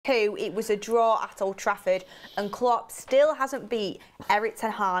It was a draw at Old Trafford, and Klopp still hasn't beat Erik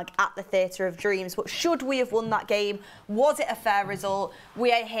ten Hag at the Theatre of Dreams. But should we have won that game? Was it a fair result?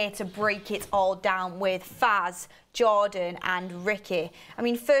 We are here to break it all down with Faz, Jordan and Ricky. I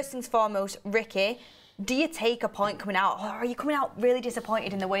mean, first things foremost, Ricky, do you take a point coming out, or are you coming out really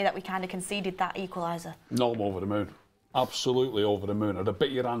disappointed in the way that we kind of conceded that equaliser? No, I'm over the moon. Absolutely over the moon. I'd have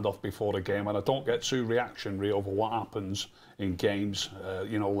bit your hand off before the game, and I don't get too reactionary over what happens in games,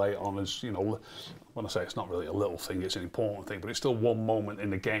 you know, late on. As you know, when I say it's not really a little thing, it's an important thing, but it's still one moment in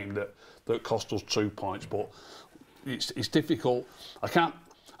the game that cost us 2 points. But it's difficult. I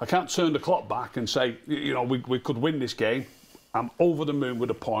can't turn the clock back and say, you know, we could win this game. I'm over the moon with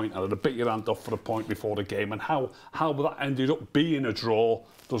a point, and I'd have bit your hand off for a point before the game. And how that ended up being a draw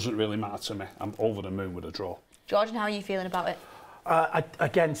doesn't really matter to me. I'm over the moon with a draw. Jordan, how are you feeling about it?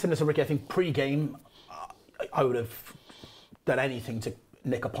 Again, similar to Ricky, I think pre-game, I would have done anything to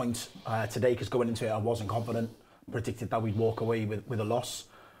nick a point today, because going into it, I wasn't confident. Predicted that we'd walk away with a loss.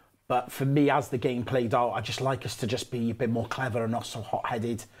 But for me, as the game played out, I just like us to just be a bit more clever and not so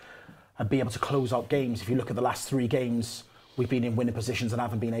hot-headed and be able to close out games. If you look at the last 3 games, we've been in winning positions and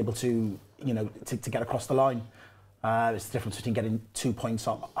haven't been able to, you know, to get across the line. It's the difference between getting 2 points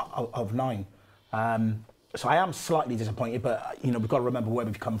out of 9. So I am slightly disappointed, but you know, we've got to remember where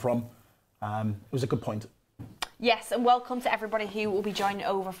we've come from. It was a good point. Yes, and welcome to everybody who will be joining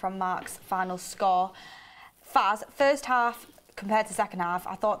over from Mark's final score. Faz, first half compared to second half,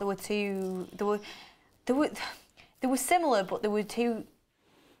 I thought there were similar, but there were two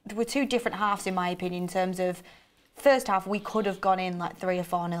different halves in my opinion in terms of. First half, we could have gone in like 3 or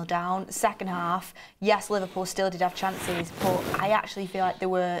 4-0 down. Second half, yes, Liverpool still did have chances, but I actually feel like they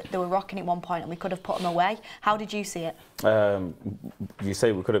were rocking at one point and we could have put them away. How did you see it? You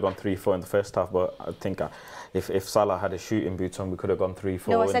say we could have gone 3-4 in the first half, but I think if Salah had a shooting boot on, we could have gone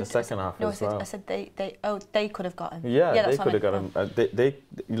 3-4 in the second half as well. I said they could have got him. Yeah, they could have got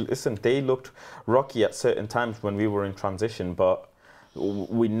him. They looked rocky at certain times when we were in transition, but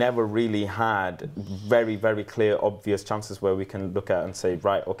we never really had very, very clear, obvious chances where we can look at and say,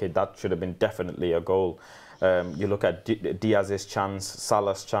 right, okay, that should have been definitely a goal. You look at Diaz's chance,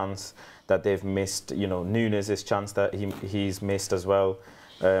 Salah's chance that they've missed, you know, Nunez's chance that he's missed as well.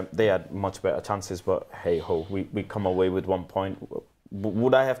 They had much better chances, but hey-ho, we come away with 1 point.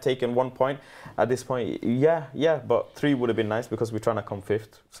 Would I have taken 1 point at this point? Yeah, but 3 would have been nice because we're trying to come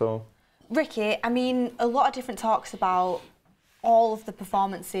 5th. So, Ricky, I mean, a lot of different talks about all of the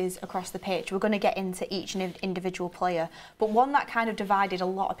performances across the pitch. We're going to get into each individual player, but one that kind of divided a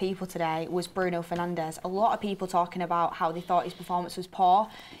lot of people today was Bruno Fernandes. A lot of people talking about how they thought his performance was poor.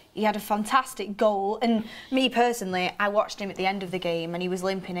 He had a fantastic goal, and me personally, I watched him at the end of the game and he was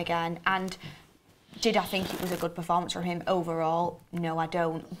limping again. And did I think it was a good performance from him overall? No, I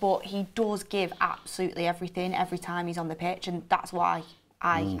don't. But he does give absolutely everything every time he's on the pitch, and that's why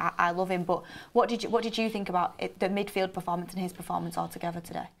I love him. But what did you think about the midfield performance and his performance altogether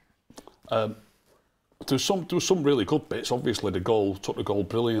today? There was some really good bits. Obviously, the goal took the goal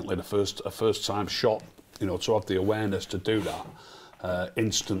brilliantly. A first time shot, you know, to have the awareness to do that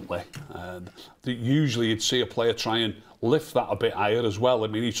instantly. Usually, you'd see a player try and lift that a bit higher as well. I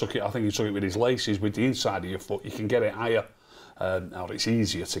mean, he took it. I think he took it with his laces, with the inside of your foot. You can get it higher. Now it's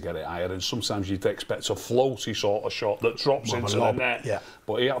easier to get it higher, and sometimes you'd expect a floaty sort of shot that drops into the net. Yeah.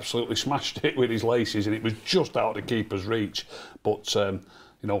 But he absolutely smashed it with his laces, and it was just out of the keeper's reach. But you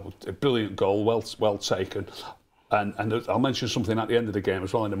know, a brilliant goal, well taken. And I'll mention something at the end of the game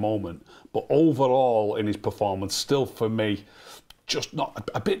as well in a moment. But overall, in his performance, still for me, just not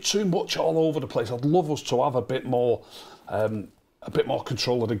a bit too much all over the place. I'd love us to have a bit more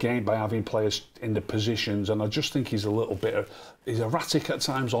control of the game by having players in the positions, and I just think he's a little bit he's erratic at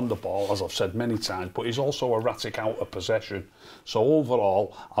times on the ball, as I've said many times, but he's also erratic out of possession. So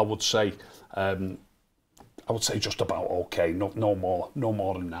overall, I would say just about okay, no more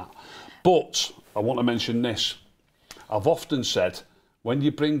than that. But I want to mention this. I've often said, when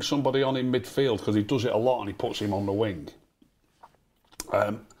you bring somebody on in midfield, because he does it a lot and he puts him on the wing,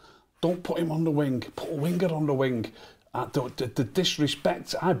 don't put him on the wing, put a winger on the wing. The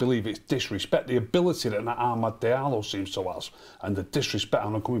disrespect, I believe it's disrespect, the ability that Ahmad Diallo seems to have, and the disrespect,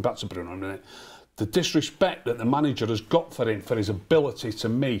 and I'm coming back to Bruno in a minute, the disrespect that the manager has got for him, for his ability, to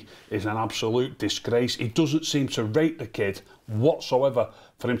me, is an absolute disgrace. He doesn't seem to rate the kid whatsoever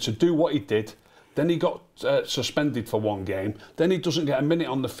for him to do what he did. Then he got suspended for 1 game. Then he doesn't get a minute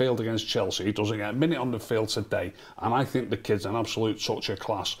on the field against Chelsea. He doesn't get a minute on the field today. And I think the kid's an absolute touch of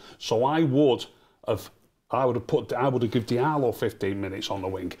class. So I would have I would have give Diallo 15 minutes on the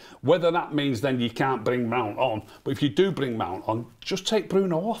wing. Whether that means then you can't bring Mount on, but if you do bring Mount on, just take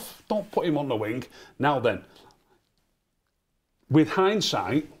Bruno off. Don't put him on the wing. Now then, with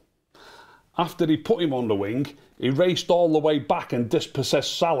hindsight, after he put him on the wing, he raced all the way back and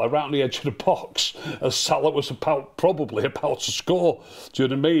dispossessed Salah around the edge of the box as Salah was probably about to score. Do you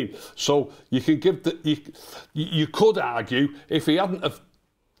know what I mean? So you can give you could argue if he hadn't have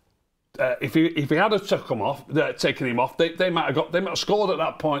if he had have taken him off, they might have scored at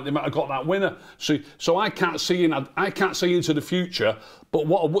that point. They might have got that winner. So I can't see into the future.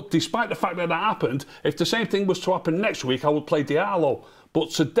 But despite the fact that happened, if the same thing was to happen next week, I would play Diallo.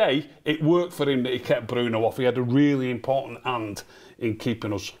 But today, it worked for him that he kept Bruno off. He had a really important hand in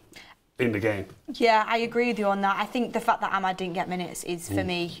keeping us in the game. Yeah, I agree with you on that. I think the fact that Ahmad didn't get minutes is, for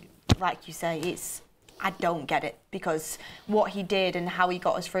me, like you say, I don't get it, because what he did and how he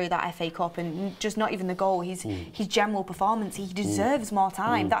got us through that FA Cup, and just not even the goal, his general performance, he deserves more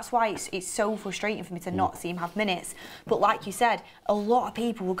time. That's why it's so frustrating for me to not see him have minutes. But like you said, a lot of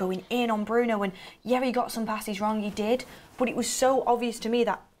people were going in on Bruno, and yeah, he got some passes wrong, he did, but it was so obvious to me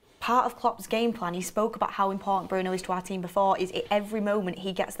that part of Klopp's game plan, he spoke about how important Bruno is to our team before, is every moment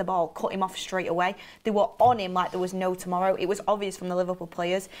he gets the ball, cut him off straight away. They were on him like there was no tomorrow. It was obvious from the Liverpool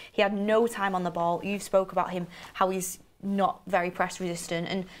players. He had no time on the ball. You've spoke about him, how he's not very press resistant,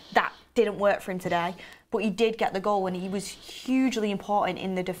 and that didn't work for him today. But he did get the goal, and he was hugely important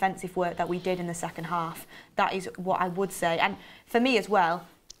in the defensive work that we did in the second half. That is what I would say. And for me as well,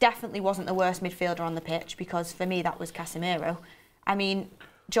 definitely wasn't the worst midfielder on the pitch, because for me that was Casemiro. I mean,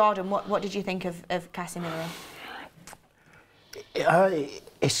 Jordan, what did you think of Casemiro?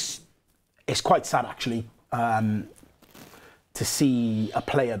 It's quite sad, actually, to see a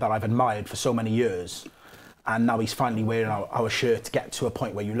player that I've admired for so many years, and now he's finally wearing our shirt, to get to a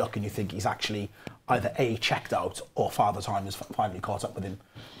point where you look and you think he's actually either A, checked out, or Father Time has finally caught up with him.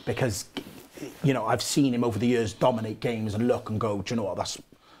 Because, you know, I've seen him over the years dominate games and look and go, do you know what, that's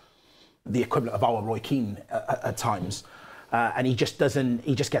the equivalent of our Roy Keane at times. And he just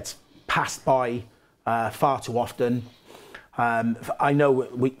gets passed by far too often. I know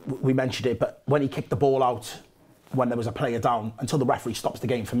we mentioned it, but when he kicked the ball out when there was a player down, until the referee stops the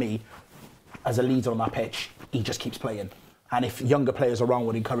game, for me, as a leader on that pitch, he just keeps playing. And if younger players around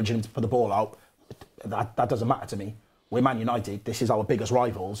would encourage him to put the ball out, that doesn't matter to me. We're Man United, this is our biggest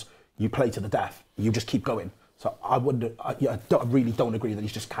rivals, you play to the death, you just keep going. So I really don't agree that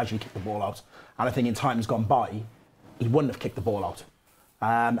he's just casually kicked the ball out. And I think in times gone by, he wouldn't have kicked the ball out.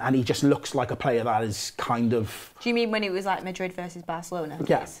 And he just looks like a player that is kind of... Do you mean when it was like Madrid versus Barcelona?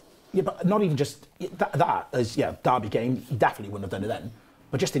 Yes. Yeah, but not even just that as, derby game, he definitely wouldn't have done it then.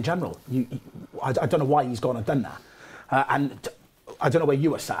 But just in general, I don't know why he's gone and done that. And I don't know where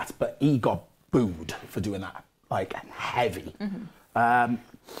you were sat, but he got booed for doing that, like heavy.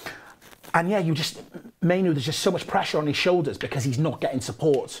 And yeah, Mainoo, there's just so much pressure on his shoulders because he's not getting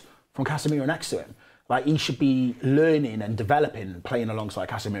support from Casemiro next to him. Like, he should be learning and developing, playing alongside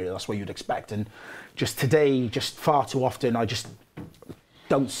Casemiro. That's what you'd expect. And just today, just far too often, I just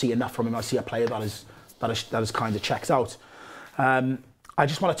don't see enough from him. I see a player that is kind of checked out. I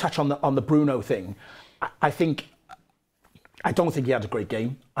just want to touch on the Bruno thing. I don't think he had a great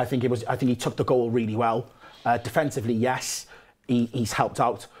game. I think he took the goal really well. Defensively, yes, he's helped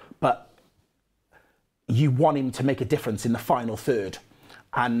out, but you want him to make a difference in the final third.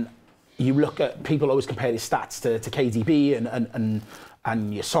 And you look at, people always compare his stats to KDB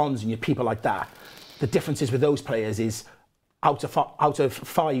and your Sons and your people like that. The differences with those players is out of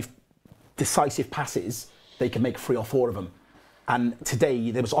 5 decisive passes, they can make 3 or 4 of them. And today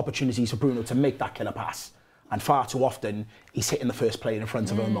there was opportunities for Bruno to make that killer pass. And far too often, he's hitting the first player in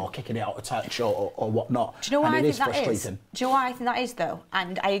front of him or kicking it out of touch or whatnot. Do you know why I think that is? Frustrating. Do you know why I think that is, though?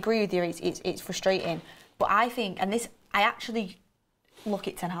 And I agree with you, it's frustrating. But I think, and this, I actually look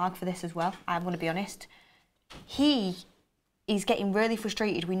at Ten Hag for this as well, I'm going to be honest. He's getting really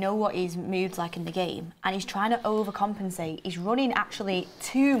frustrated. We know what his mood's like in the game, and he's trying to overcompensate. He's running actually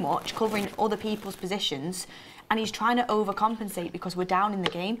too much, covering other people's positions, and he's trying to overcompensate because we're down in the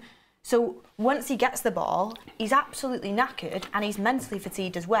game. So once he gets the ball, he's absolutely knackered and he's mentally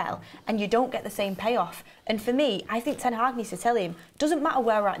fatigued as well, and you don't get the same payoff. And for me, I think Ten Hag needs to tell him, doesn't matter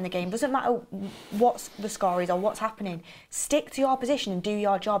where we're at in the game, doesn't matter what the score is or what's happening, stick to your position and do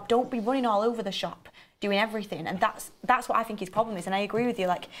your job. Don't be running all over the shop, doing everything. And that's what I think his problem is. And I agree with you,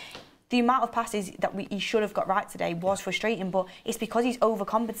 like, the amount of passes that he should have got right today was frustrating, but it's because he's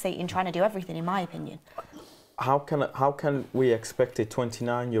overcompensating, trying to do everything, in my opinion. How can we expect a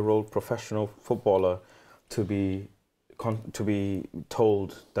 29-year-old professional footballer to be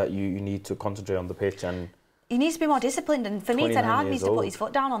told that you need to concentrate on the pitch and He needs to be more disciplined, and for me, Ten Hag needs to put his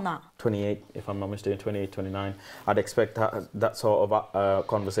foot down on that. 28, if I'm not mistaken, 28, 29. I'd expect that sort of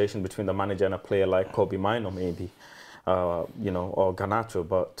conversation between the manager and a player like Kobe Mainoo, maybe. You know, or Garnacho,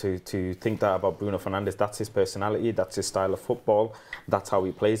 but to think that about Bruno Fernandes, that's his personality, that's his style of football, that's how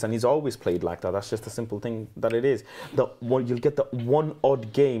he plays, and he's always played like that. That's just a simple thing that it is. You'll get the one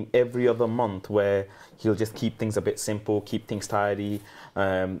odd game every other month where he'll just keep things a bit simple, keep things tidy,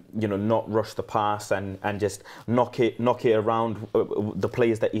 you know, not rush the pass and just knock it around the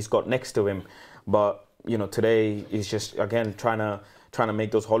players that he's got next to him. But, you know, today he's just, again, trying to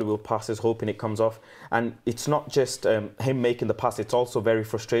make those Hollywood passes, hoping it comes off. And it's not just him making the pass, it's also very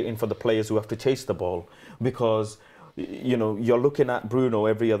frustrating for the players who have to chase the ball, because, you know, you're looking at Bruno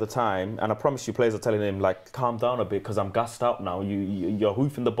every other time, and I promise you players are telling him, like, calm down a bit because I'm gassed out now. You're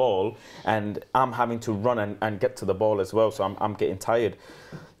hoofing the ball and I'm having to run and get to the ball as well, so I'm getting tired.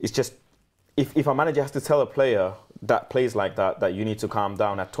 It's just, if a manager has to tell a player that plays like that you need to calm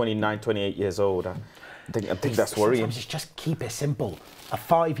down at 29, 28 years old, I think that's worrying. Sometimes just keep it simple. A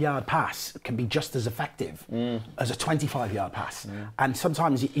 5-yard pass can be just as effective as a 25-yard pass. And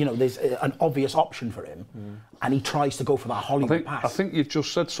sometimes, you know, there's an obvious option for him, and he tries to go for that Hollywood pass. I think you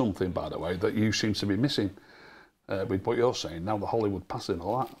just said something, by the way, that you seem to be missing with what you're saying. Now the Hollywood passing and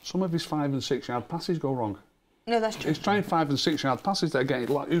all that. Some of his 5- and 6-yard passes go wrong. No, that's true. He's trying 5- and 6-yard passes that are getting,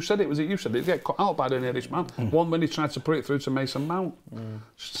 like, who said it? Was it you said it? They get cut out by the nearest man. One when he tried to put it through to Mason Mount.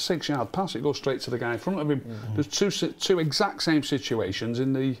 Just a 6-yard pass, it goes straight to the guy in front of him. There's two exact same situations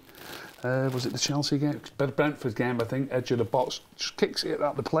in the, was it the Chelsea game? Brentford game, I think, edge of the box. Just kicks it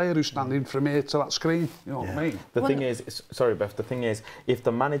at the player who's standing from here to that screen. You know what I mean? The thing is, sorry Beth, the thing is, if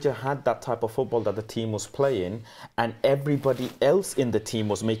the manager had that type of football that the team was playing, and everybody else in the team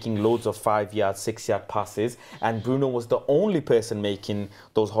was making loads of 5-yard, 6-yard passes, and Bruno was the only person making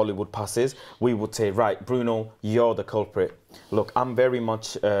those Hollywood passes, we would say, right, Bruno, you're the culprit. Look, I'm very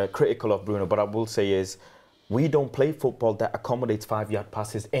much critical of Bruno, but I will say is, we don't play football that accommodates 5-yard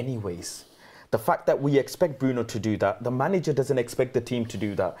passes anyways. The fact that we expect Bruno to do that, the manager doesn't expect the team to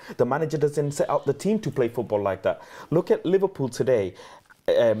do that. The manager doesn't set out the team to play football like that. Look at Liverpool today.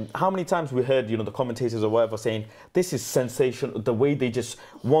 How many times we heard, you know, the commentators or whatever saying, this is sensational, the way they just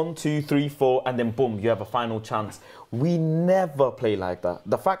 1, 2, 3, 4, and then boom, you have a final chance. We never play like that.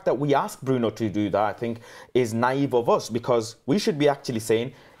 The fact that we ask Bruno to do that, I think, is naive of us, because we should be actually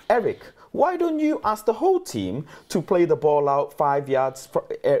saying, Erik, why don't you ask the whole team to play the ball out 5 yards,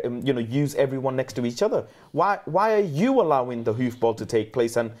 you know, use everyone next to each other? Why are you allowing the hoofball to take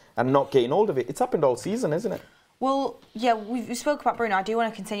place and not getting hold of it? It's happened all season, isn't it? Well, yeah, we spoke about Bruno. I do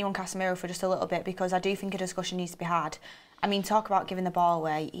want to continue on Casemiro for just a little bit, because I do think a discussion needs to be had. I mean, talk about giving the ball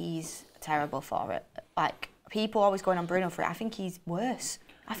away, he's terrible for it. Like, people always going on Bruno for it. I think he's worse.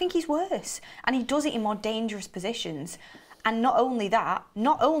 And he does it in more dangerous positions. And not only that,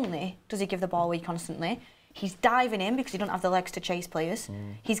 not only does he give the ball away constantly, he's diving in because he don't have the legs to chase players.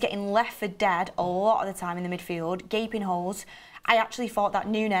 He's getting left for dead a lot of the time in the midfield, gaping holes. I actually thought that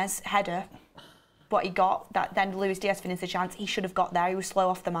Núñez header, what he got, that then Luis Diaz finished the chance, he should have got there. He was slow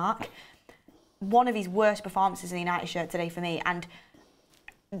off the mark. One of his worst performances in the United shirt today for me. And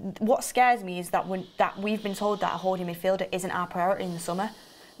what scares me is that we've been told that a holding midfielder isn't our priority in the summer.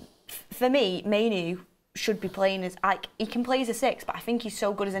 For me, Mainoo should be playing as, like, he can play as a 6, but I think he's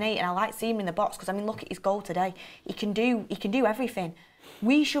so good as an 8, and I like seeing him in the box, because I mean, look at his goal today. He can do everything.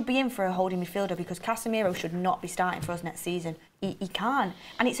 We should be in for a holding midfielder, because Casemiro should not be starting for us next season. He can,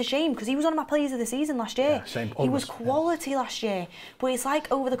 and it's a shame, because he was one of my players of the season last year. Yeah, same. He was quality last year, but it's like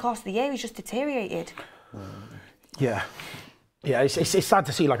over the course of the year he's just deteriorated. Yeah, it's sad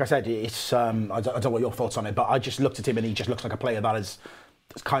to see. Like I said, it's I don't know what your thoughts on it, but I just looked at him and he just looks like a player that's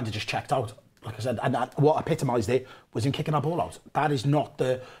kind of just checked out. Like I said, and what epitomised it was him kicking our ball out. That is not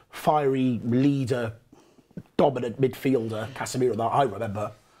the fiery leader, dominant midfielder Casemiro that I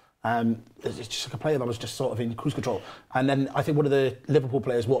remember. It's just like a player that was just sort of in cruise control. And then I think one of the Liverpool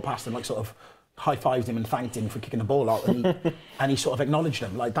players walked past and like sort of high-fived him and thanked him for kicking the ball out, and he sort of acknowledged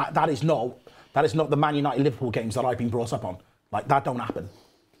him. Like that is not the Man United Liverpool games that I've been brought up on. Like that don't happen.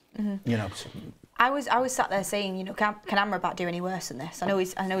 You know. I was sat there saying, you know, can Amrabat do any worse than this? I know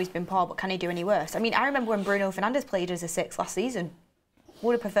he's been poor, but can he do any worse? I mean, I remember when Bruno Fernandes played as a 6 last season.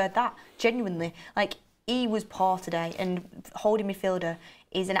 Would have preferred that, genuinely. Like, he was poor today, and holding midfielder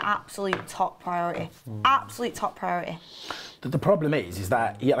is an absolute top priority. Absolute top priority. The problem is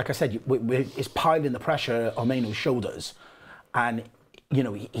that, yeah, like I said, it's piling the pressure on Mainoo's shoulders, and you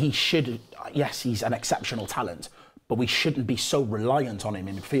know he should. Yes, he's an exceptional talent, but we shouldn't be so reliant on him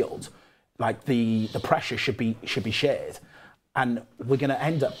in midfield. Like the pressure should be shared, And we're going to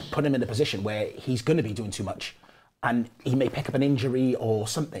end up putting him in a position where he's going to be doing too much. And he may pick up an injury or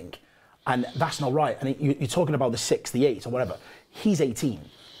something. And that's not right. And you're talking about the 6, the 8 or whatever. He's 18.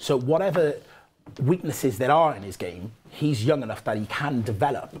 So whatever weaknesses there are in his game, he's young enough that he can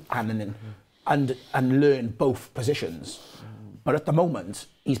develop and learn both positions. But at the moment,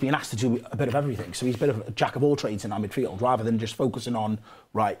 he's being asked to do a bit of everything. So he's a bit of a jack of all trades in our midfield, rather than just focusing on,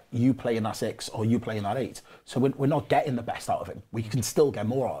 right, you play in that 6 or you play in that 8. So we're not getting the best out of him. We can still get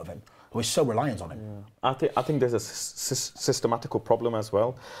more out of him. We're so reliant on him. Yeah. I think there's a systematical problem as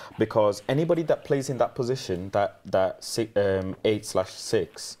well, because anybody that plays in that position, that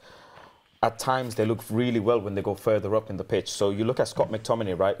 8/6, at times they look really well when they go further up in the pitch. So you look at Scott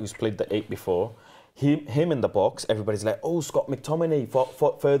McTominay, right, who's played the 8 before. Him in the box, everybody's like, oh, Scott McTominay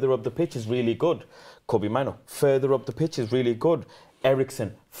further up the pitch is really good. Kobe Mainoo, further up the pitch is really good.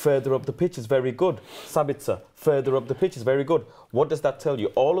 Eriksen, further up the pitch is very good. Sabitzer, further up the pitch is very good. What does that tell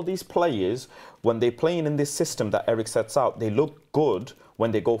you? All of these players, when they're playing in this system that Erik sets out, they look good when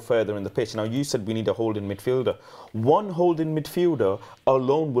they go further in the pitch. Now, you said we need a holding midfielder. One holding midfielder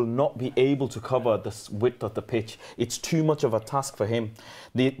alone will not be able to cover the width of the pitch. It's too much of a task for him.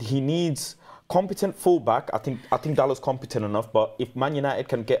 He needs competent fullback. I think Dalot's competent enough, but if Man United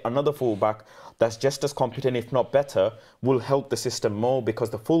can get another fullback that's just as competent, if not better, will help the system more, because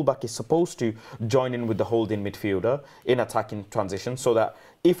the fullback is supposed to join in with the holding midfielder in attacking transition, so that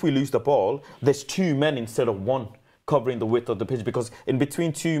if we lose the ball, there's 2 men instead of 1 covering the width of the pitch, because in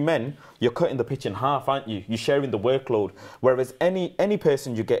between 2 men, you're cutting the pitch in half, aren't you? You're sharing the workload. Whereas any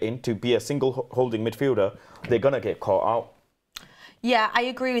person you get in to be a single holding midfielder, they're going to get caught out. Yeah, I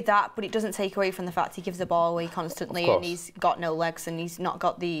agree with that, but it doesn't take away from the fact he gives the ball away constantly, and he's got no legs, and he's not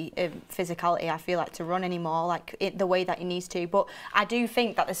got the physicality, I feel like, to run anymore, like the way that he needs to. But I do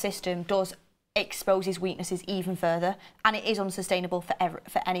think that the system does expose his weaknesses even further, and it is unsustainable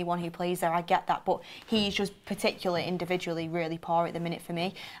for anyone who plays there. I get that, but he's just particularly individually really poor at the minute for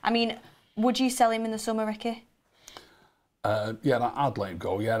me. I mean, would you sell him in the summer, Ricky? Yeah, I'd let him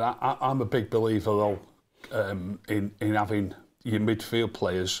go. Yeah, I'm a big believer though in having your midfield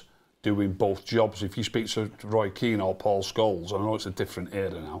players doing both jobs. If you speak to Roy Keane or Paul Scholes, I know it's a different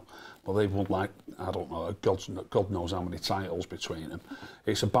era now, but they've won, like, I don't know, God knows how many titles between them.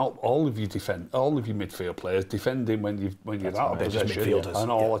 It's about all of your midfield players defending when you're out of possession,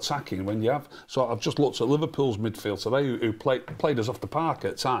 and all attacking when you have. So I've just looked at Liverpool's midfield today, who played us off the park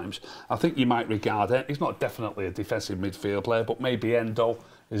at times. I think you might regard it. He's not definitely a defensive midfield player, but maybe Endo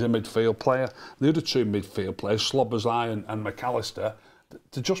is a midfield player. The other 2 midfield players, Slobozai and McAllister,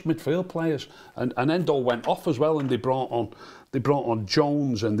 they're just midfield players. And Endo went off as well, and they brought on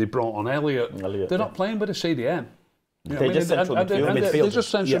Jones and they brought on Elliot. They're not playing with a CDM. They're just central midfield. They're just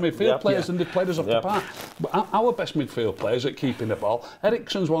central midfield players, and they've played us off the park. But our best midfield players at keeping the ball.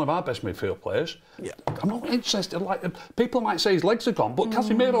 Eriksen's one of our best midfield players. Yeah. I'm not interested. Like, people might say his legs are gone, but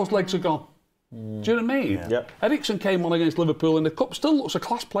Casemiro's legs are gone. Do you know what I mean? Yeah. Eriksen came on against Liverpool in the Cup, still looks a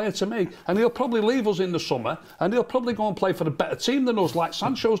class player to me, and he'll probably leave us in the summer, and he'll probably go and play for a better team than us, like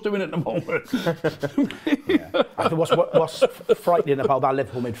Sancho's doing at the moment. I think what's frightening about that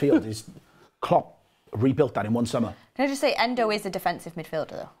Liverpool midfield is Klopp rebuilt that in 1 summer. Can I just say, Endo is a defensive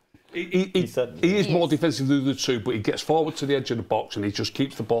midfielder, though? He is more defensive than the 2, but he gets forward to the edge of the box and he just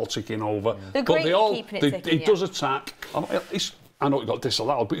keeps the ball ticking over. They're great at keeping it ticking, he does attack. I know he got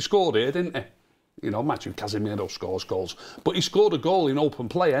disallowed, but he scored here, didn't he? You know, imagine Casemiro scores goals. But he scored a goal in open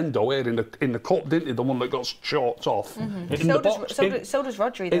play, Endo, here in the cup, didn't he? The one that got short off. So does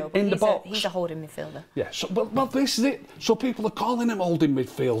Rodri, though, but he's a holding midfielder. Yeah, well, this is it. So people are calling him holding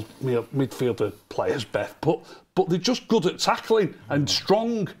midfielder players, Beth, but they're just good at tackling and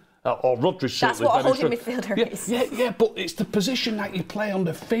strong. Or Rodri's certainly very strong. That's what a holding midfielder is. Yeah, but it's the position that you play on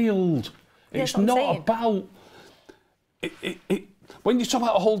the field. It's not about... When you talk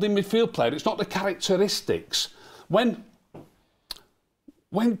about a holding midfield player, it's not the characteristics. When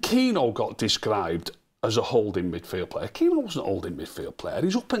Keano got described as a holding midfield player, Keano wasn't a holding midfield player.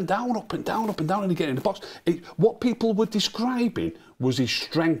 He's up and down, up and down, up and down, and he get in the box. What people were describing was his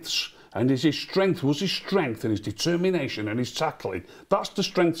strengths, and his strength was his strength and his determination and his tackling. That's the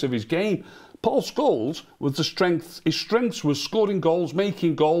strengths of his game. Paul Scholes was his strengths was scoring goals,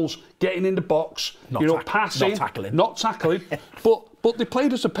 making goals, getting in the box, passing, not tackling. but they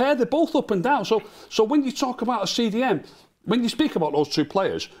played as a pair. They're both up and down. So when you talk about a CDM, when you speak about those two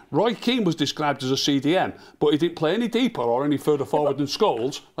players, Roy Keane was described as a CDM, but he didn't play any deeper or any further forward than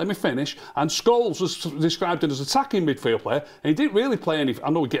Scholes. Let me finish. And Scholes was described as an attacking midfield player, and he didn't really play any. I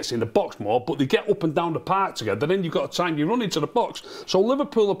know he gets in the box more, but they get up and down the park together. Then you've got a time you run into the box. So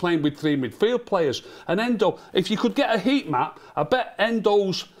Liverpool are playing with 3 midfield players. And Endo, if you could get a heat map, I bet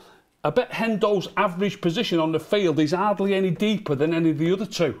Hendo's average position on the field is hardly any deeper than any of the other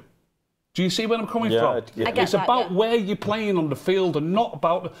two. Do you see where I'm coming from? Yeah. It's about where you're playing on the field and not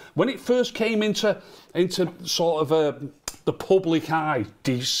about... When it first came into sort of the public eye,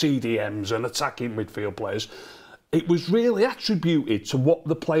 CDMs and attacking midfield players, it was really attributed to what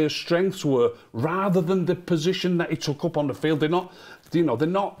the player's strengths were rather than the position that he took up on the field. They're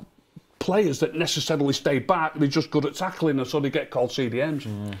not players that necessarily stay back. They're just good at tackling, and so they get called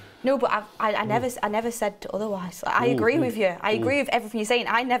CDMs. No, but I never said otherwise. I agree with you. I agree with everything you're saying.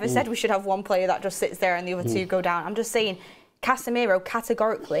 I never said we should have one player that just sits there and the other two go down. I'm just saying Casemiro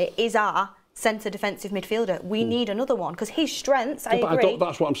categorically is our centre defensive midfielder. We need another one because his strengths. I agree.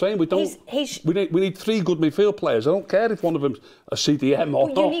 That's what I'm saying. We don't. We need 3 good midfield players. I don't care if one of them's a CDM or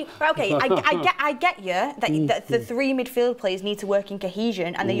not. Okay, I get you that the 3 midfield players need to work in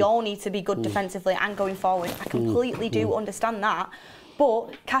cohesion and they all need to be good defensively and going forward. I completely do understand that,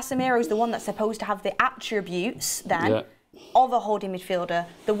 but Casemiro is the one that's supposed to have the attributes then. Yeah. Of a holding midfielder,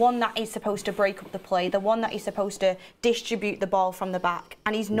 the one that is supposed to break up the play, the one that is supposed to distribute the ball from the back,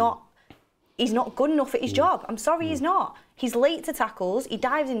 and he's not. He's not good enough at his job. I'm sorry, he's not. He's late to tackles, he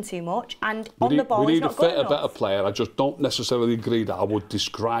dives in too much, and on the ball, he's not good enough. We need a better player. I just don't necessarily agree that I would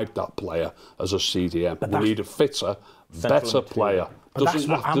describe that player as a CDM. But we need a fitter, better player. Just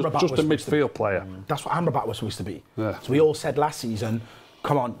a midfield player. That's what Amrabat was supposed to be. Yeah. So we all said last season,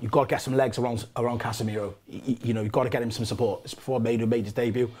 come on, you've got to get some legs around Casemiro. You've got to get him some support. It's before Mainoo made his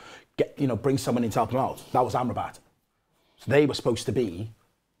debut. Bring someone in to help him out. That was Amrabat. So they were supposed to be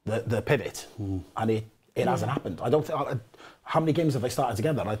the pivot, and it hasn't happened. I don't think. How many games have they started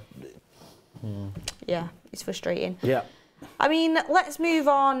together? Yeah, it's frustrating. Yeah. I mean, let's move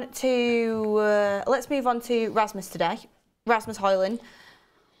on to Rasmus today. Rasmus Højlund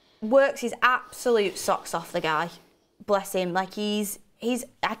works his absolute socks off. The guy, bless him. Like he's.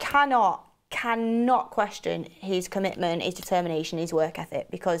 I cannot question his commitment, his determination, his work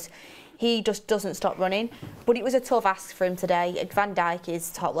ethic, because he just doesn't stop running. But it was a tough ask for him today. Van Dijk is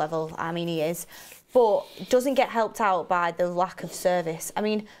top level. I mean, he is. But doesn't get helped out by the lack of service. I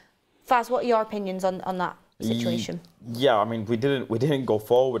mean, Faz, what are your opinions on that situation? Yeah, I mean, we didn't go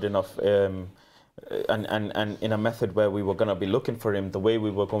forward enough and in a method where we were going to be looking for him. The way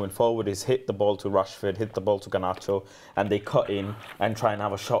we were going forward is hit the ball to Rashford, hit the ball to Garnacho, and they cut in and try and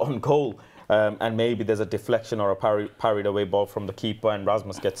have a shot on goal. And maybe there's a deflection or a parried away ball from the keeper and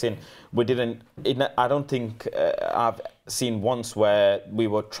Rasmus gets in. I don't think I've seen once where we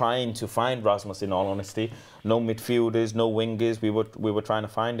were trying to find Rasmus, in all honesty. No midfielders, no wingers, we were trying to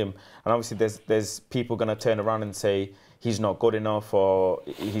find him. And obviously there's people going to turn around and say he's not good enough or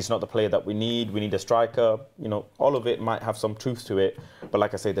he's not the player that we need a striker. All of it might have some truth to it. But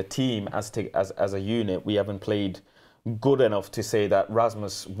like I say, the team as a unit, we haven't played good enough to say that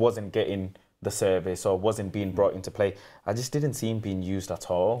Rasmus wasn't getting the service or wasn't being brought into play. I just didn't see him being used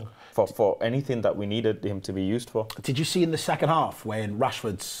at all for anything that we needed him to be used for. Did you see in the second half when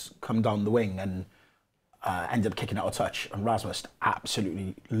Rashford's come down the wing and ended up kicking out a touch, and Rasmus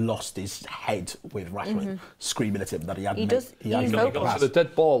absolutely lost his head with Rashford, screaming at him that he had. He got to the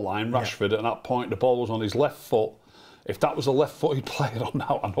dead ball line, Rashford, at that point the ball was on his left foot. If that was a left-footed player on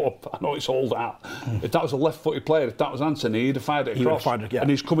now, I know it's old out. If that was a left-footed player, if that was Anthony, he'd have fired it across.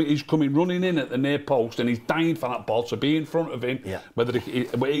 And he's coming running in at the near post, and he's dying for that ball to be in front of him. Yeah. Whether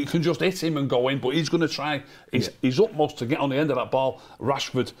he can just hit him and go in, but he's going to try his utmost to get on the end of that ball.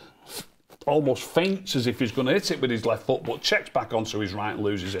 Rashford almost faints as if he's going to hit it with his left foot, but checks back onto his right and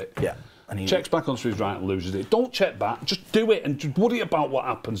loses it. Yeah. Checks back onto his right and loses it. Don't check back, just do it and just worry about what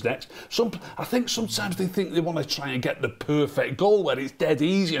happens next. I think sometimes they think they want to try and get the perfect goal where it's dead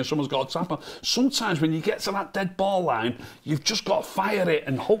easy and someone's got to tap on. Sometimes when you get to that dead ball line, you've just got to fire it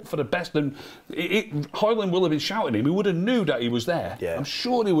and hope for the best. And Højlund will have been shouting him. He would have knew that he was there. Yeah. I'm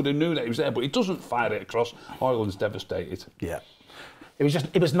sure he would have knew that he was there, but he doesn't fire it across. Højlund's devastated. Yeah.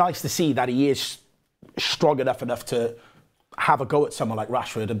 It was nice to see that he is strong enough to have a go at someone like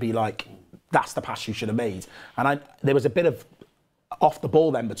Rashford and be like, that's the pass you should have made. And there was a bit of off the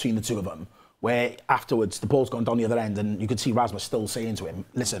ball then between the two of them, where afterwards the ball's gone down the other end and you could see Rasmus still saying to him,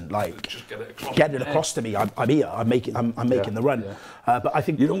 listen, like, just get it across to me. I'm here. I'm making the run. Yeah. But I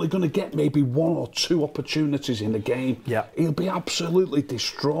think you're only going to get maybe 1 or 2 opportunities in the game. Yeah. He'll be absolutely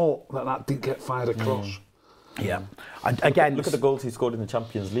distraught that didn't get fired across. Yeah. And again, look at the goals he scored in the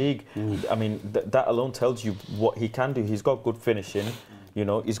Champions League. I mean, that alone tells you what he can do. He's got good finishing, you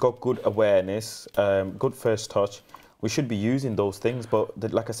know, he's got good awareness, good first touch. We should be using those things,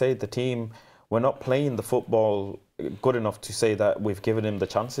 but like I say, the team, we're not playing the football good enough to say that we've given him the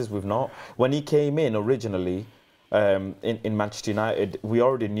chances. We've not. When he came in originally in Manchester United, we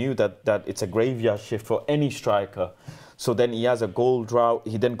already knew that it's a graveyard shift for any striker. So then he has a goal drought.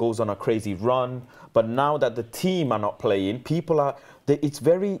 He then goes on a crazy run. But now that the team are not playing, people are. It's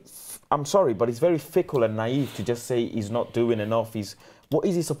very. I'm sorry, but it's very fickle and naive to just say he's not doing enough. What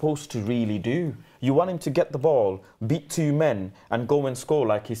is he supposed to really do? You want him to get the ball, beat 2 men, and go and score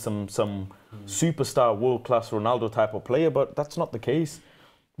like he's some superstar, world-class Ronaldo type of player, but that's not the case.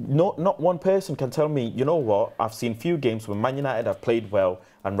 Not one person can tell me, you know what, I've seen few games where Man United have played well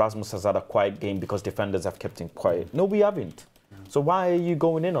and Rasmus has had a quiet game because defenders have kept him quiet. No, we haven't. So why are you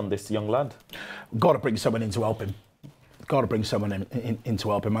going in on this young lad? Got to bring someone in to help him. Got to bring someone in to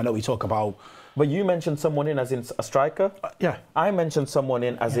help him. I know we talk about... But you mentioned someone in as in a striker. Yeah. I mentioned someone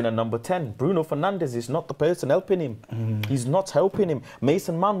in as in a number 10. Bruno Fernandes is not the person helping him. He's not helping him.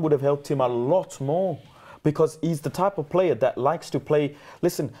 Mason Mount would have helped him a lot more because he's the type of player that likes to play.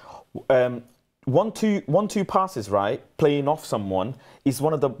 Listen, 1-2 passes, right? Playing off someone is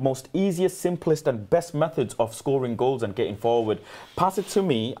one of the most easiest, simplest and best methods of scoring goals and getting forward. Pass it to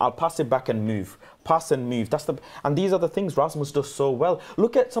me, I'll pass it back and move. Pass and move. And these are the things Rasmus does so well.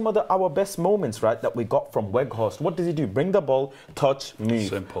 Look at some of our best moments, right, that we got from Weghorst. What does he do? Bring the ball, touch, move.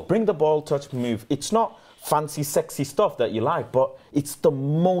 Simple. Bring the ball, touch, move. It's not fancy, sexy stuff that you like, but it's the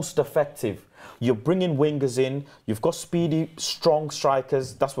most effective. You're bringing wingers in. You've got speedy, strong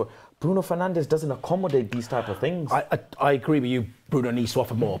strikers. That's what... Bruno Fernandes doesn't accommodate these type of things. I agree with you. Bruno needs to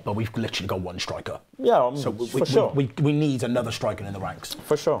offer more, but we've literally got one striker. Yeah, so for sure. We need another striker in the ranks.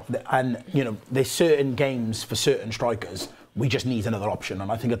 For sure. And, you know, there's certain games for certain strikers, we just need another option.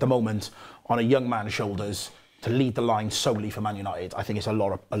 And I think at the moment, on a young man's shoulders, to lead the line solely for Man United, I think it's a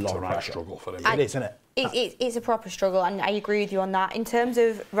lot of pressure. Struggle for him. It is, isn't it? It's a proper struggle, and I agree with you on that. In terms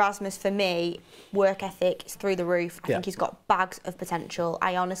of Rasmus, for me, work ethic is through the roof. I think he's got bags of potential.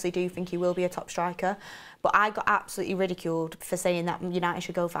 I honestly do think he will be a top striker. But I got absolutely ridiculed for saying that United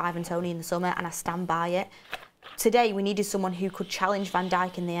should go for Ivan Toney in the summer, and I stand by it. Today, we needed someone who could challenge Van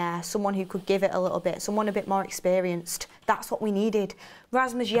Dijk in the air, someone who could give it a little bit, someone a bit more experienced. That's what we needed.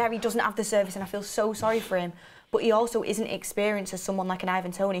 Rasmus, yeah, he doesn't have the service, and I feel so sorry for him. But he also isn't experienced as someone like an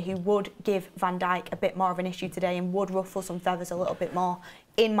Ivan Toney who would give Van Dijk a bit more of an issue today and would ruffle some feathers a little bit more,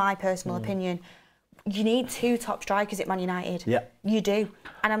 in my personal opinion. You need 2 top strikers at Man United. Yeah. You do.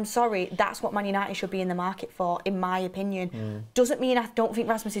 And I'm sorry, that's what Man United should be in the market for, in my opinion. Doesn't mean I don't think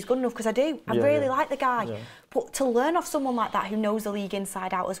Rasmus is good enough, because I do. I really like the guy. Yeah. But to learn off someone like that who knows the league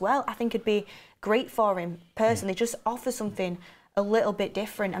inside out as well, I think it'd be great for him, personally. Just offer something a little bit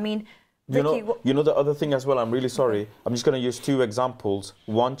different. I mean... Ricky, you know the other thing as well, I'm really sorry. I'm just going to use 2 examples.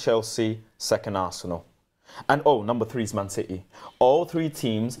 1, Chelsea, 2nd, Arsenal. And number 3 is Man City. All 3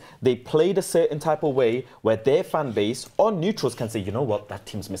 teams, they played a certain type of way where their fan base or neutrals can say, you know what, that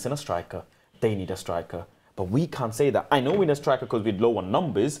team's missing a striker. They need a striker. But we can't say that. I know we need a striker because we're low on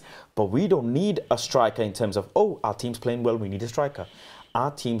numbers, but we don't need a striker in terms of, our team's playing well, we need a striker.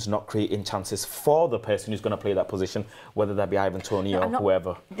 Our team's not creating chances for the person who's going to play that position, whether that be Ivan Toney or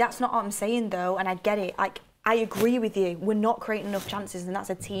whoever. That's not what I'm saying, though, and I get it. Like, I agree with you. We're not creating enough chances, and that's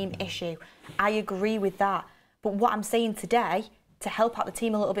a team issue. I agree with that. But what I'm saying today, to help out the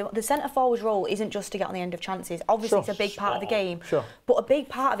team a little bit, the centre-forward's role isn't just to get on the end of chances. Obviously, it's a big part of the game. Sure. But a big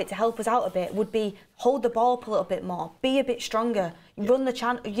part of it to help us out a bit would be hold the ball up a little bit more, be a bit stronger, run the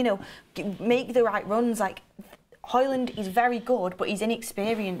chance, make the right runs. Like, Højlund is very good, but he's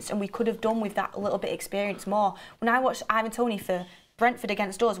inexperienced, and we could have done with that a little bit experience more. When I watched Ivan Toney for Brentford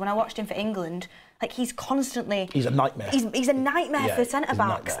against us, when I watched him for England, like, he's constantly... He's a nightmare. He's a nightmare for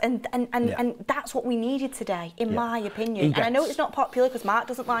centre-backs, and that's what we needed today, in my opinion. And I know it's not popular because Mark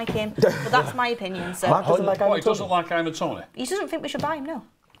doesn't like him, but that's my opinion. So. Mark doesn't like Ivan Toney? He doesn't like Ivan Toney? He doesn't think we should buy him, no.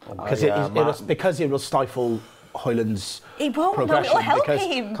 Because it will stifle Højlund's progression. No, it'll help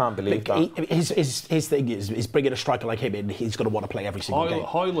him. Can't believe that. His thing is bringing a striker like him in, he's going to want to play every single game.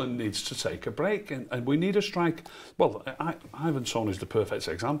 Højlund needs to take a break, and we need a strike. Well, Ivan Toney is the perfect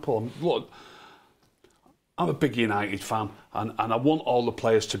example. Look, I'm a big United fan, and I want all the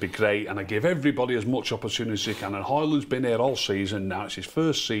players to be great, and I give everybody as much opportunity as they can. And Højlund's been here all season now. It's his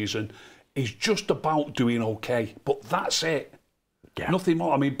first season. He's just about doing okay, but that's it. Yeah. Nothing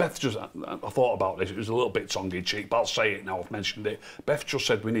more. I mean, Beth just, I thought about this, it was a little bit tongue-in-cheek, but I'll say it now, I've mentioned it. Beth just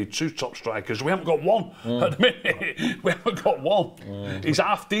said we need 2 top strikers. We haven't got one at the minute. We haven't got one. He's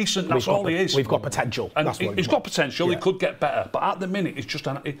half decent, that's all he is. We've got potential. And that's what he's got potential, he could get better, but at the minute, it's just,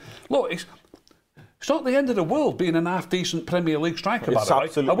 look, it's not the end of the world being an half-decent Premier League striker, by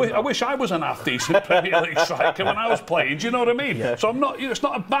the way. I wish I was an half-decent Premier League striker when I was playing, do you know what I mean? Yeah. So I'm not, it's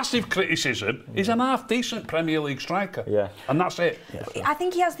not a massive criticism. He's an half-decent Premier League striker. Yeah. And that's it. Yeah. I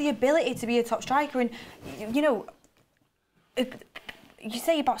think he has the ability to be a top striker, and, you know, you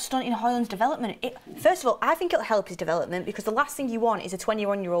say about stunting Højlund's development. First of all, I think it'll help his development, because the last thing you want is a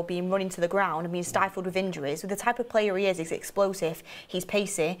 21-year-old being run into the ground and being stifled with injuries. With the type of player he is, he's explosive, he's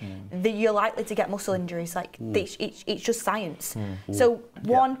pacey, you're likely to get muscle injuries. Like, it's just science. So,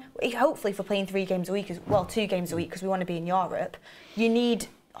 hopefully for playing 3 games a week, 2 games a week, because we want to be in Europe, you need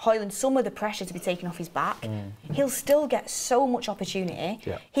Højlund some of the pressure to be taken off his back. He'll still get so much opportunity.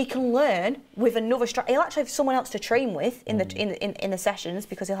 Yeah. He can learn with another striker. He'll actually have someone else to train with in the sessions,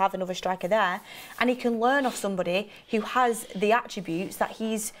 because he'll have another striker there, and he can learn off somebody who has the attributes that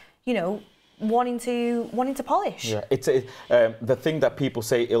he's, you know, wanting to polish. Yeah, it's the thing that people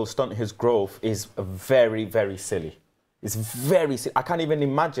say it'll stunt his growth is very, very silly. It's very silly. I can't even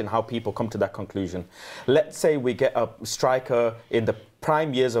imagine how people come to that conclusion. Let's say we get a striker in the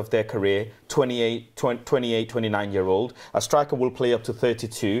prime years of their career, 28, 29-year-old. A striker will play up to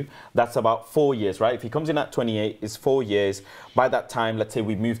 32. That's about 4 years, right? If he comes in at 28, it's 4 years. By that time, let's say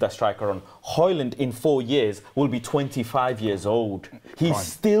we move that striker on. Højlund in 4 years will be 25 years old. He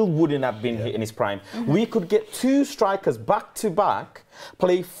still wouldn't have been hitting his prime. We could get 2 strikers back to back,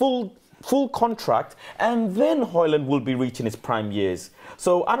 play full contract, and then Højlund will be reaching his prime years.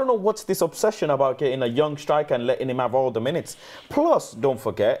 So I don't know what's this obsession about getting a young striker and letting him have all the minutes. Plus, don't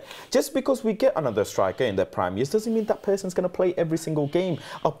forget, just because we get another striker in their prime years doesn't mean that person's going to play every single game.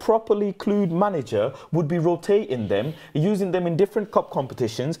 A properly clued manager would be rotating them, using them in different cup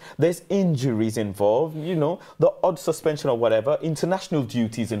competitions. There's injuries involved, you know, the odd suspension or whatever, international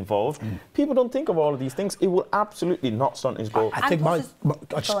duties involved. People don't think of all of these things. It will absolutely not stunt his growth.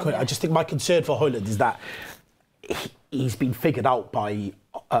 I just think my concern for Højlund is that he's been figured out by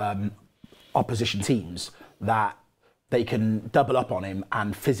opposition teams that they can double up on him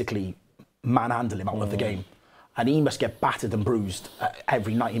and physically manhandle him out of the game. And he must get battered and bruised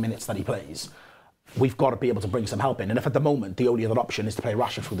every 90 minutes that he plays. We've got to be able to bring some help in. And if at the moment the only other option is to play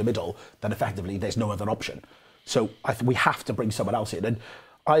Rashford through the middle, then effectively there's no other option. So we have to bring someone else in. And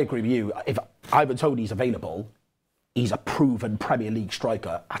I agree with you. If Ivan Toney's available, he's a proven Premier League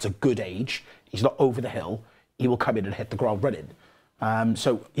striker at a good age. He's not over the hill. He will come in and hit the ground running.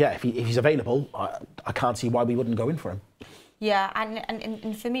 So yeah, if he's available, I can't see why we wouldn't go in for him. Yeah,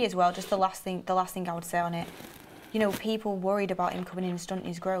 and for me as well, just the last thing I would say on it, you know, people worried about him coming in and stunting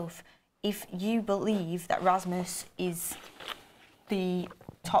his growth. If you believe that Rasmus is the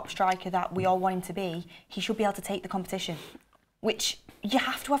top striker that we all want him to be, he should be able to take the competition. Which, you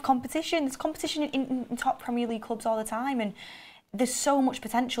have to have competition. There's competition in top Premier League clubs all the time, and there's so much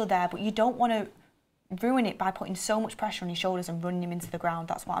potential there, but you don't want to ruin it by putting so much pressure on his shoulders and running him into the ground.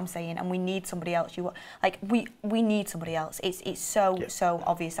 That's what I'm saying. And we need somebody else. We need somebody else. It's so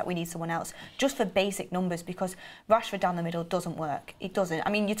obvious that we need someone else, just for basic numbers, because Rashford down the middle doesn't work. It doesn't. I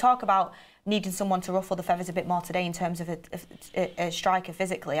mean, you talk about needing someone to ruffle the feathers a bit more today in terms of a striker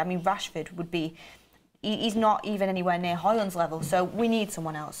physically. I mean, Rashford would be... He's not even anywhere near Højlund's level, so we need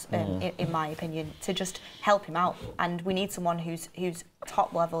someone else, in my opinion, to just help him out. And we need someone who's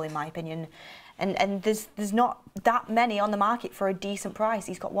top level, in my opinion. And there's not that many on the market for a decent price.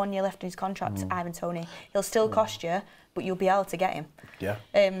 He's got 1 year left in his contract, Ivan Toney. He'll still cost you, but you'll be able to get him. Yeah.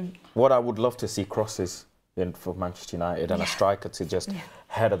 What I would love to see crosses in for Manchester United and a striker to just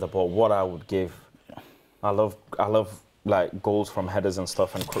head at the ball. What I would give. I love like goals from headers and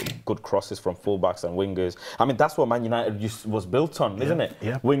stuff, and good crosses from fullbacks and wingers. I mean, that's what Man United was built on, isn't it?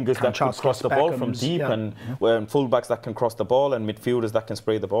 Yeah. Wingers that can cross the ball from deep, and fullbacks that can cross the ball, and midfielders that can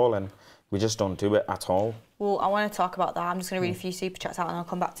spray the ball, and we just don't do it at all. Well, I want to talk about that. I'm just going to read a few super chats out and I'll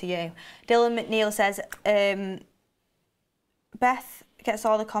come back to you. Dylan McNeil says, Beth gets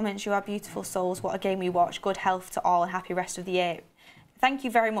all the comments. You are beautiful souls. What a game we watched. Good health to all and happy rest of the year. Thank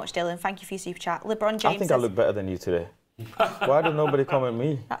you very much, Dylan. Thank you for your super chat. LeBron James I think I look better than you today. Why did nobody comment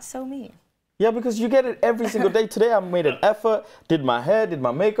me? That's so mean. Yeah, because you get it every single day. Today I made an effort, did my hair, did my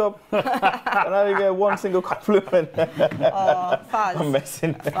makeup, and I didn't get one single compliment. Oh, Faz. I'm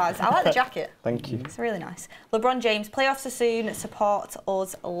messing. Faz. I like the jacket. Thank you. It's really nice. LeBron James, playoffs are soon. Support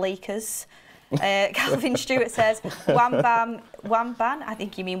us, Lakers. Calvin Stewart says, Wamban, I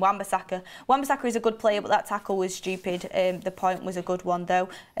think you mean Wan-Bissaka. Wan-Bissaka is a good player, but that tackle was stupid. The point was a good one, though.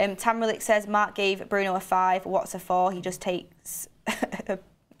 Tamrilik says, Mark gave Bruno a 5. What's a 4? He just takes...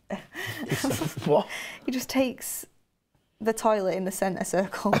 What? He just takes the toilet in the centre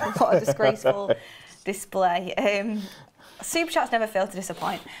circle. What a disgraceful display. Super Chats never fail to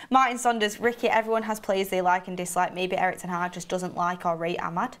disappoint. Martin Saunders, Ricky, everyone has players they like and dislike. Maybe Erik ten Hag just doesn't like or rate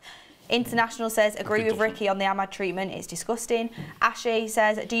Ahmad. International says, agree with Ricky on the Ahmad treatment, it's disgusting. Ashe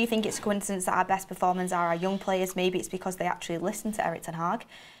says, do you think it's a coincidence that our best performers are our young players? Maybe it's because they actually listen to Erik ten Hag.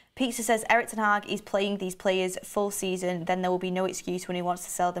 Pizza says, Erik ten Hag is playing these players full season, then there will be no excuse when he wants to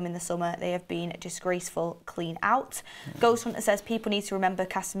sell them in the summer. They have been disgraceful, clean out. Ghost Hunter says, people need to remember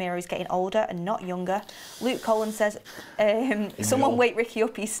Casemiro is getting older and not younger. Luke Collins says, someone wake Ricky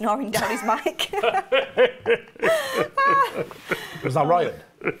up, he's snoring down his mic. Was that Ryan?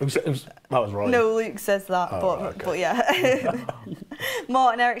 That was Ryan. No, Luke says that, but yeah.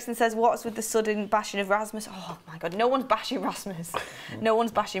 Morten Eriksson says, what's with the sudden bashing of Rasmus? Oh my God, no one's bashing Rasmus. No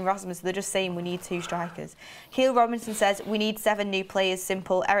one's bashing Rasmus. They're just saying we need 2 strikers. Heel Robinson says, we need 7 new players.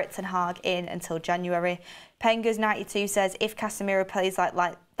 Simple. Erik ten Hag in until January. Pengas92 says, if Casemiro plays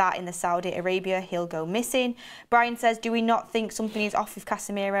like that in the Saudi Arabia, he'll go missing. Brian says, do we not think something is off with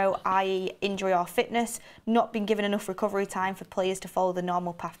Casemiro, i.e. injury or fitness? Not been given enough recovery time for players to follow the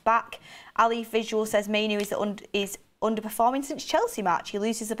normal path back. Ali Visual says, Mainoo is underperforming since Chelsea match. He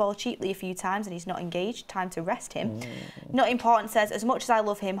loses the ball cheaply a few times and he's not engaged. Time to rest him. Not Important says, as much as I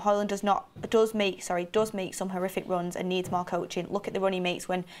love him, Højlund does make some horrific runs and needs more coaching. Look at the run he makes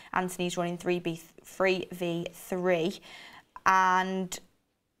when Anthony's running 3v3. And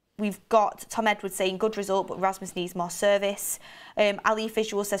we've got Tom Edwards saying, good result, but Rasmus needs more service. Ali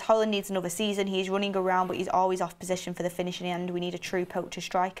Visual says, Højlund needs another season. He's running around, but he's always off position for the finishing end. We need a true poacher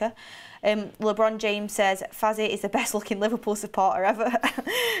striker. LeBron James says, Fazzy is the best looking Liverpool supporter ever.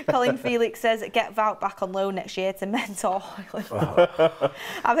 Colin Felix says, get Vout back on loan next year to mentor Højlund.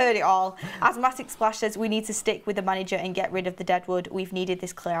 I've heard it all. Asthmatic Splash says, we need to stick with the manager and get rid of the deadwood. We've needed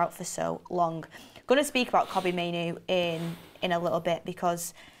this clear out for so long. Going to speak about Kobbie Mainoo in a little bit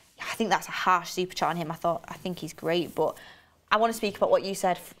because I think that's a harsh super chat on him. I think he's great, but I want to speak about what you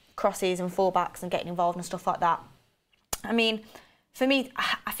said, crosses and fullbacks and getting involved and stuff like that. I mean, for me,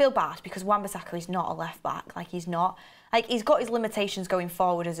 I feel bad because Wan-Bissaka is not a left back. Like, he's not. Like, he's got his limitations going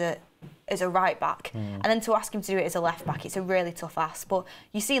forward as a right back, and then to ask him to do it as a left back, it's a really tough ask. But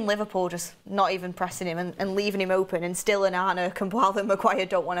you see in Liverpool just not even pressing him and leaving him open, and still Onana, Campbell and Maguire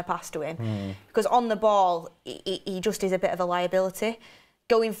don't want to pass to him because on the ball he just is a bit of a liability.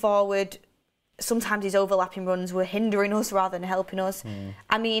 Going forward, sometimes his overlapping runs were hindering us rather than helping us.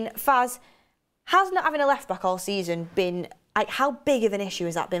 I mean, Faz, has not having a left back all season been, like, how big of an issue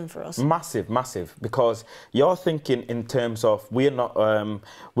has that been for us? Massive, massive. Because you're thinking in terms of we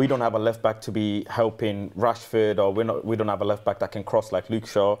don't have a left back to be helping Rashford, or we don't have a left back that can cross like Luke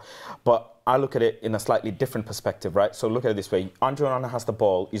Shaw. But I look at it in a slightly different perspective, right? So look at it this way: Andre Onana has the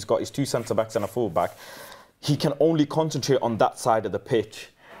ball. He's got his 2 centre backs and a full back. He can only concentrate on that side of the pitch.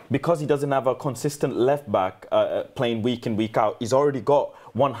 Because he doesn't have a consistent left back playing week in, week out, he's already got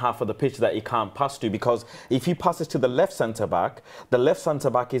one half of the pitch that he can't pass to, because if he passes to the left centre back, the left centre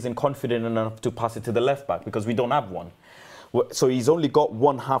back isn't confident enough to pass it to the left back because we don't have one. So he's only got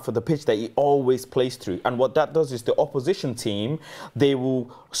one half of the pitch that he always plays through. And what that does is the opposition team, they will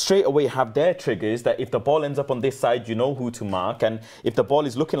straight away have their triggers that if the ball ends up on this side, you know who to mark. And if the ball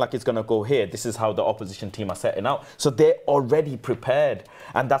is looking like it's going to go here, this is how the opposition team are setting out. So they're already prepared.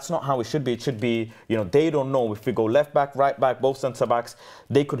 And that's not how it should be. It should be, you know, they don't know if we go left back, right back, both centre backs,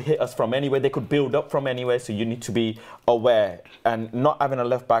 they could hit us from anywhere. They could build up from anywhere. So you need to be aware. And not having a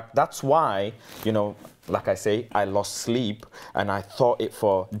left back, that's why, you know, like I say, I lost sleep and I thought it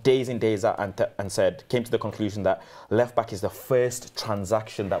for days and days out and came to the conclusion that left back is the first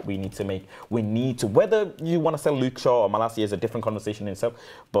transaction that we need to make. We need to, whether you want to sell Luke Shaw or Malacia is a different conversation in itself,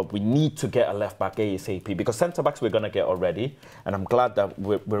 but we need to get a left back ASAP, because centre backs we're going to get already, and I'm glad that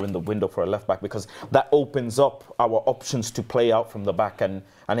we're in the window for a left back, because that opens up our options to play out from the back, and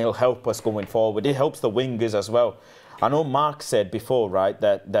it'll help us going forward. It helps the wingers as well. I know Mark said before, right,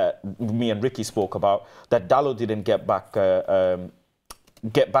 that me and Ricky spoke about, that Dalot didn't get back and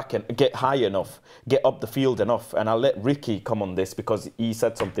get high enough, get up the field enough. And I'll let Ricky come on this because he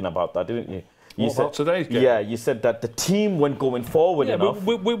said something about that, didn't you? What about today's game? Yeah, you said that the team weren't going forward enough.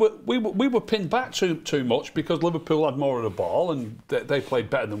 We were pinned back too much because Liverpool had more of the ball and they played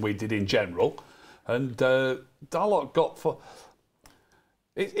better than we did in general. And Dalot got for...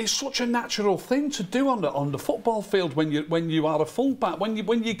 It's such a natural thing to do on the football field when you are a fullback.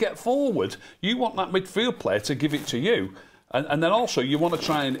 When you get forward, you want that midfield player to give it to you, and then also you want to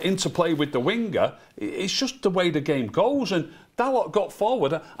try and interplay with the winger. It's just the way the game goes, and that lot got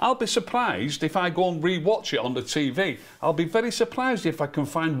forward. I'll be surprised if I go and re-watch it on the TV. I'll be very surprised if I can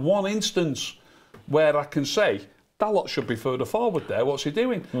find one instance where I can say, that lot should be further forward there. What's he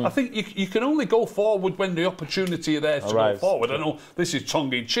doing? I think you can only go forward when the opportunity is there to go forward. I know this is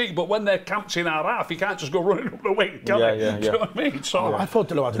tongue-in-cheek, but when they're camped in our half, you can't just go running up the wing, can you? Do you know what I mean? So I thought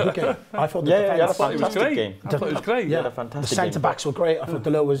Delo had a good game. I thought the I thought it was great. I thought it was great. Yeah, the centre-backs were great. I thought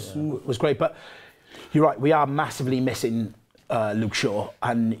Delo was great. But you're right, we are massively missing Luke Shaw.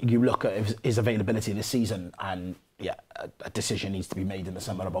 And you look at his availability this season, and yeah, a decision needs to be made in the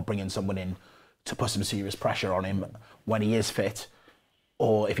summer about bringing someone in to put some serious pressure on him when he is fit,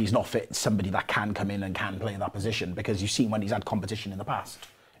 or if he's not fit, somebody that can come in and can play in that position, because you've seen when he's had competition in the past,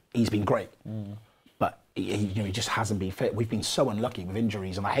 he's been great. But he just hasn't been fit. We've been so unlucky with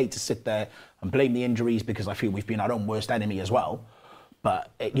injuries, and I hate to sit there and blame the injuries because I feel we've been our own worst enemy as well. But,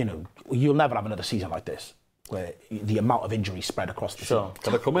 you'll never have another season like this, where the amount of injuries spread across the season.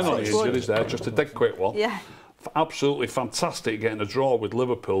 Can I come in on the injuries there? Just a dead quick one. Yeah. Absolutely fantastic getting a draw with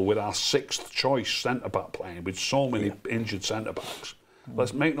Liverpool with our 6th choice centre-back playing with so many injured centre-backs.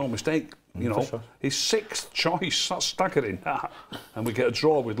 Let's make no mistake, his 6th choice, that's staggering, that. And we get a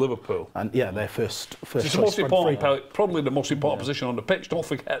draw with Liverpool. And yeah, their first it's the most important, probably the most important position on the pitch, don't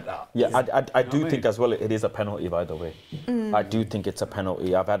forget that. Yeah, I do think as well it is a penalty, by the way. I do think it's a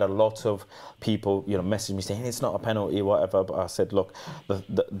penalty. I've had a lot of people, message me saying it's not a penalty, whatever, but I said, look,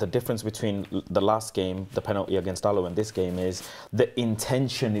 the difference between the last game, the penalty against Allo, and this game is the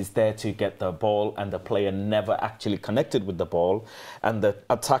intention is there to get the ball, and the player never actually connected with the ball, and the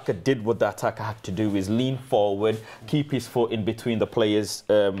attacker did what the attacker had to do, is lean forward, keep his foot in between the player's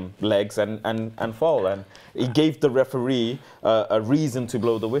legs and fall, and he gave the referee a reason to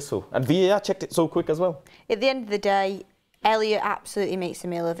blow the whistle, and VAR checked it so quick as well. At the end of the day, Elliot absolutely makes a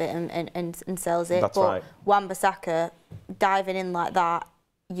meal of it and sells it. That's but right. Wan-Bissaka diving in like that,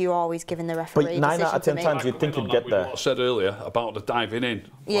 you're always giving the referee. But 9 out of 10 times you'd think he'd get there. What I said earlier about the diving in.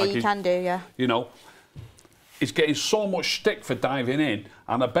 Yeah, you can do, yeah. He's getting so much stick for diving in,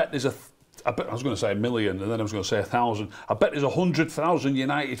 and I bet there's I was going to say 1 million, and then I was going to say 1,000. I bet there's 100,000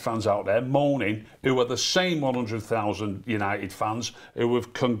 United fans out there moaning who are the same 100,000 United fans who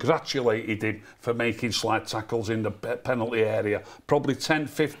have congratulated him for making slide tackles in the penalty area. Probably 10,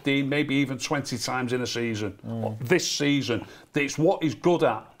 15, maybe even 20 times in a season. This season, it's what he's good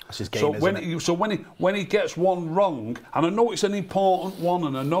at. That's his game, so when he gets one wrong, and I know it's an important one,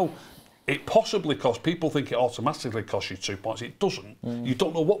 and I know it possibly costs, people think it automatically costs you 2 points. It doesn't. You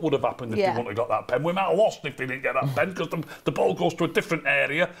don't know what would have happened if they wouldn't have got that pen. We might have lost if they didn't get that pen, because the ball goes to a different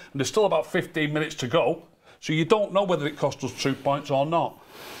area and there's still about 15 minutes to go. So you don't know whether it cost us 2 points or not.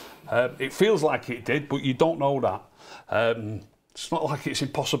 It feels like it did, but you don't know that. It's not like it's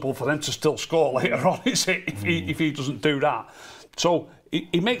impossible for them to still score later on, is it, if he doesn't do that. So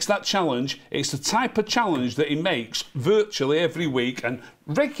he makes that challenge. It's the type of challenge that he makes virtually every week, and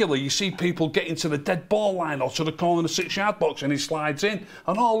regularly you see people getting to the dead ball line or to the corner of the 6-yard box and he slides in,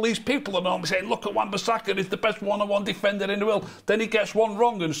 and all these people are normally saying, look at Wan-Bissaka, he's the best one-on-one defender in the world. Then he gets one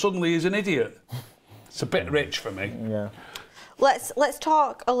wrong and suddenly he's an idiot. It's a bit rich for me. Yeah. Let's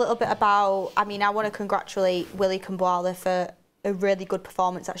talk a little bit about, I want to congratulate Willy Kambwala for a really good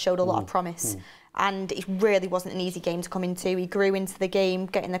performance that showed a lot of promise. And it really wasn't an easy game to come into. He grew into the game,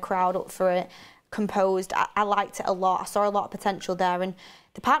 getting the crowd up for it, composed. I liked it a lot. I saw a lot of potential there. And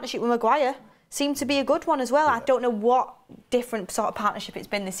the partnership with Maguire seemed to be a good one as well. I don't know what different sort of partnership it's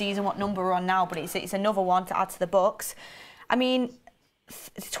been this season, what number we're on now, but it's another one to add to the books.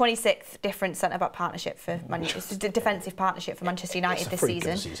 It's 26th different centre-back partnership for Manchester. It's a defensive partnership for Manchester United this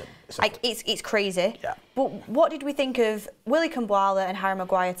season. It's crazy. Yeah. But what did we think of Willy Kambwala and Harry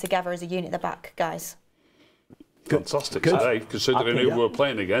Maguire together as a unit at the back, guys? Fantastic today, considering who we were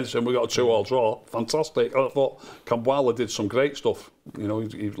playing against, and we got a 2-2 draw. Fantastic. I thought Kambwala did some great stuff. He a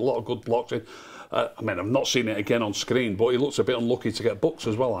lot of good blocks in. I've not seen it again on screen, but he looks a bit unlucky to get booked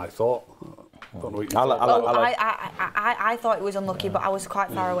as well, I thought. I thought it was unlucky, but I was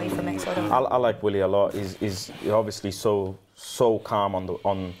quite far away from it. So I like Willy a lot. He's obviously so calm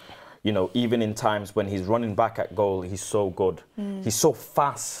on even in times when he's running back at goal, he's so good. He's so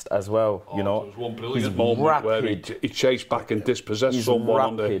fast as well. There was one brilliant moment where he chased back and dispossessed someone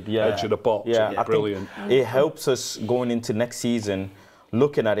on the edge of the box. Yeah, brilliant. It helps us going into next season,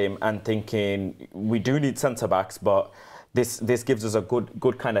 looking at him and thinking we do need centre backs, but this gives us a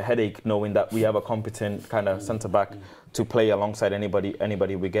good kind of headache knowing that we have a competent kind of centre back to play alongside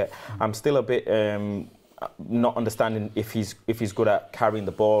anybody we get. I'm still a bit not understanding if he's good at carrying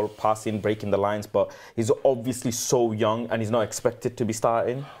the ball, passing, breaking the lines, but he's obviously so young and he's not expected to be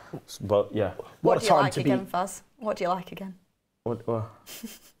starting. But yeah, what do you like again, Faz? What do you like again? What like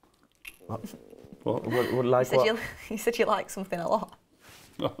what? You said you like something a lot.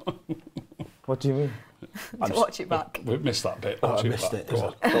 What do you mean? Watch it back. We've missed that bit. I missed it.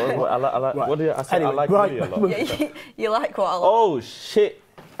 I like. Right. What did I say? Anyway, I like right. really a lot. Yeah, you like what I like. Oh shit!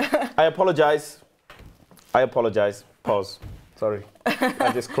 I apologise. Pause. Sorry.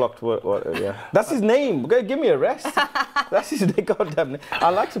 I just clocked what yeah. That's his name. Give me a rest. That's his name. Goddamn name. I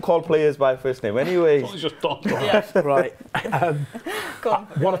like to call players by first name. Anyway. It's just Don. Yeah. Right. Go on.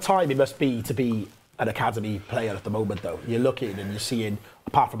 What a time it must be to be an academy player at the moment, though. You're looking and you're seeing,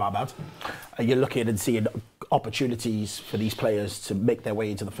 apart from Ahmad, you're looking and seeing opportunities for these players to make their way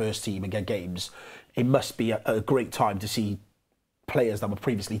into the first team and get games. It must be a great time to see players that were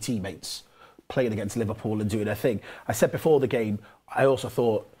previously teammates playing against Liverpool and doing their thing. I said before the game, I also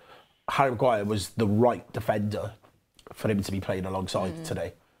thought Harry Maguire was the right defender for him to be playing alongside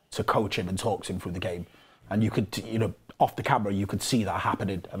today, to coach him and talk to him through the game. And you could, you know, off the camera, you could see that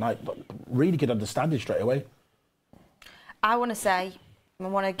happening. And I really could understand it straight away. I want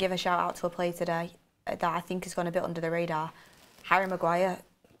to give a shout out to a player today that I think has gone a bit under the radar. Harry Maguire.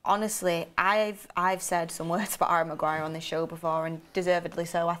 Honestly, I've said some words about Harry Maguire on this show before, and deservedly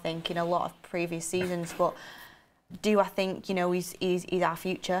so, I think, in a lot of previous seasons. But do I think, you know, he's our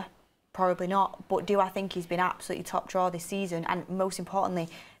future? Probably not. But do I think he's been absolutely top draw this season? And most importantly,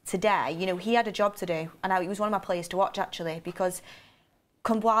 today, you know, he had a job to do, and he was one of my players to watch, actually, because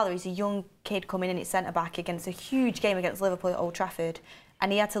Kumbuala is a young kid coming in at centre-back against a huge game against Liverpool at Old Trafford,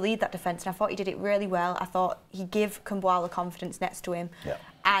 and he had to lead that defence, and I thought he did it really well. I thought he gave Kumbuala confidence next to him,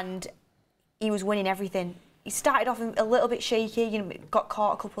 and he was winning everything. He started off a little bit shaky, you know, got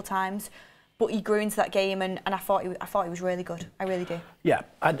caught a couple of times, but he grew into that game, and I thought he was really good. I really do. Yeah,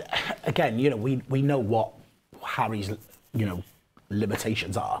 and again, you know, we know what Harry's, you know,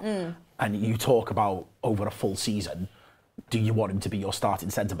 limitations are, and you talk about over a full season, do you want him to be your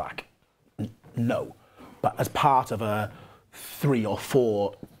starting centre back? No, but as part of a 3 or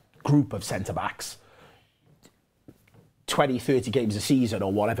 4 group of centre backs, 20, 30 games a season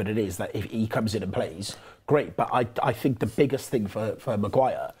or whatever it is, that if he comes in and plays, great. But I think the biggest thing for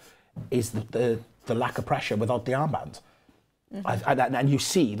Maguire is the lack of pressure without the armband. And you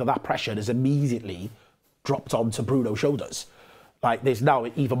see that pressure is immediately dropped onto Bruno's shoulders. Like, there's now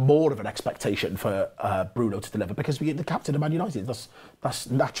even more of an expectation for Bruno to deliver, because we get the captain of Man United. That's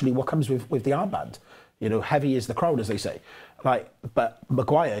naturally what comes with the armband. You know, heavy is the crown, as they say. Like, but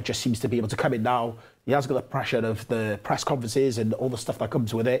Maguire just seems to be able to come in now. He has got the pressure of the press conferences and all the stuff that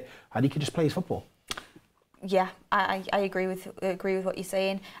comes with it, and he can just play his football. Yeah, I agree with what you're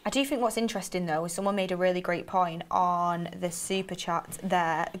saying. I do think what's interesting, though, is someone made a really great point on the super chat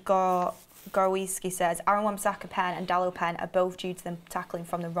there. Gorwiski says, Aaron Wan-Bissaka Pen and Dallo Pen are both due to them tackling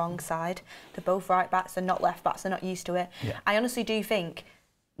from the wrong side. They're both right backs, they're not left backs, they're not used to it. Yeah. I honestly do think,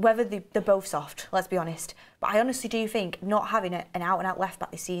 whether they're both soft, let's be honest, but I honestly do think not having an out-and-out left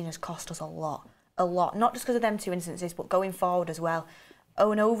back this season has cost us a lot. Not just because of them 2 instances, but going forward as well.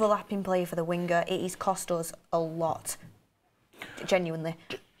 An overlapping play for the winger, it has cost us a lot, genuinely.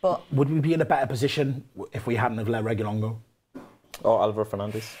 But would we be in a better position if we hadn't have let Reguilon go? Or Alvaro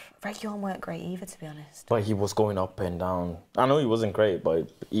Fernandez? Reguilon weren't great either, to be honest. But he was going up and down. I know he wasn't great,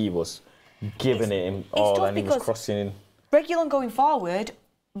 but he was giving it him all, and he was crossing in. Reguilon going forward,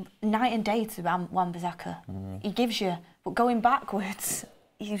 night and day to Wan-Bissaka. He gives you, but going backwards,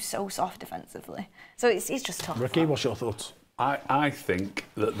 he's so soft defensively. So it's just tough. Ricky, what's your thoughts? I think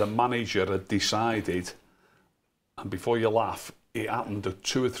that the manager had decided, and before you laugh, it happened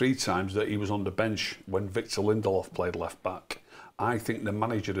 2 or 3 times that he was on the bench when Victor Lindelof played left back. I think the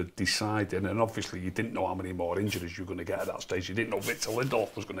manager had decided, and obviously you didn't know how many more injuries you were going to get at that stage. You didn't know Victor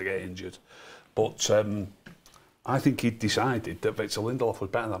Lindelof was going to get injured. But I think he decided that Victor Lindelof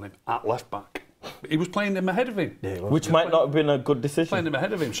was better than him at left back. He was playing him ahead of him. Yeah, which might not have been a good decision. Playing him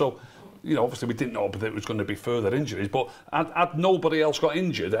ahead of him. So, you know, obviously we didn't know that it was going to be further injuries, but had nobody else got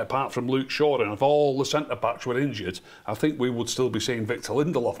injured apart from Luke Shaw, and if all the centre-backs were injured, I think we would still be seeing Victor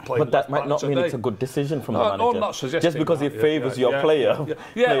Lindelof playing. But that might not mean it's a good decision from the manager. No, I'm not suggesting just because it favours your player.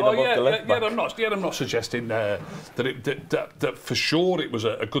 I'm not suggesting that for sure it was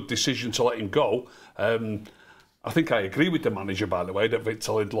a good decision to let him go. I think I agree with the manager, by the way, that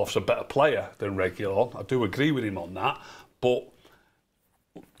Victor Lindelof's a better player than Reguilon. I do agree with him on that, but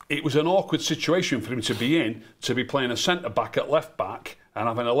it was an awkward situation for him to be in, to be playing a centre-back at left-back and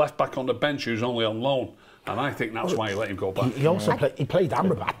having a left-back on the bench who's only on loan. And I think that's why he let him go back. He also played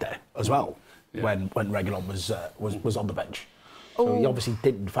Amrabat there as well when Reguilon was on the bench. So he obviously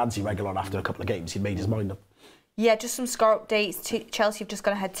didn't fancy Reguilon after a couple of games. He made his mind up. Yeah, just some score updates. Chelsea have just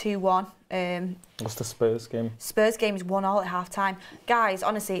gone ahead 2-1. What's the Spurs game? Spurs game is 1-1 at half-time. Guys,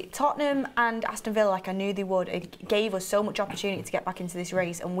 honestly, Tottenham and Aston Villa, like I knew they would, it gave us so much opportunity to get back into this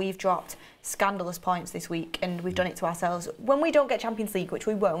race, and we've dropped scandalous points this week, and we've done it to ourselves. When we don't get Champions League, which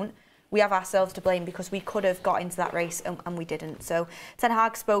we won't, we have ourselves to blame because we could have got into that race and we didn't. So Ten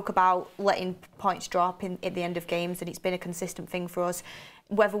Hag spoke about letting points drop at the end of games, and it's been a consistent thing for us.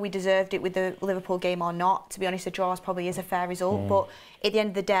 Whether we deserved it with the Liverpool game or not, to be honest, the draws probably is a fair result. But at the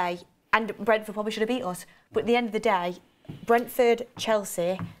end of the day, and Brentford probably should have beat us, but at the end of the day, Brentford,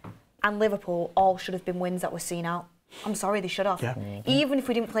 Chelsea and Liverpool all should have been wins that were seen out. I'm sorry, they should have. Yeah. Even if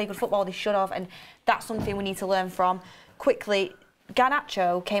we didn't play good football, they should have, and that's something we need to learn from. Quickly,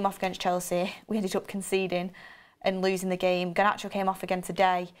 Garnacho came off against Chelsea. We ended up conceding and losing the game. Garnacho came off again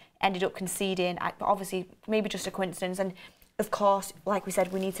today, ended up conceding. But obviously, maybe just a coincidence. And of course, like we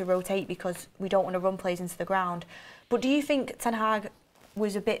said, we need to rotate because we don't want to run players into the ground. But do you think Ten Hag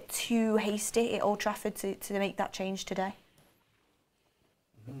was a bit too hasty at Old Trafford to make that change today?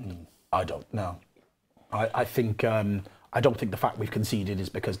 I don't know. I think I don't think the fact we've conceded is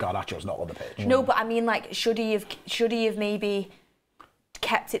because Garnacho's not on the pitch. No, but I mean, like, should he have maybe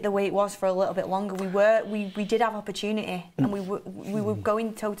kept it the way it was for a little bit longer? We did have opportunity, and we were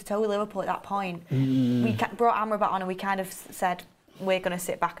going toe to toe with Liverpool at that point. We brought Amrabat on, and we kind of said we're going to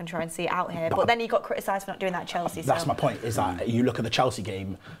sit back and try and see it out here. But then he got criticised for not doing that at Chelsea. That's my point. Is that you look at the Chelsea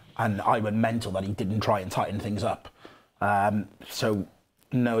game, and I went mental that he didn't try and tighten things up. So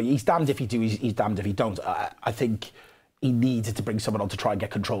no, he's damned if he do, he's damned if he don't. I think he needed to bring someone on to try and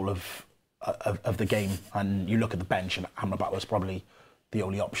get control of the game. And you look at the bench, and Amrabat was probably the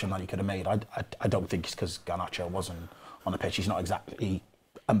only option that he could have made. I don't think it's because Garnacho wasn't on the pitch. He's not exactly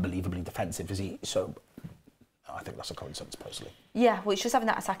unbelievably defensive, is he? So I think that's a coincidence, personally. Yeah, well, it's just having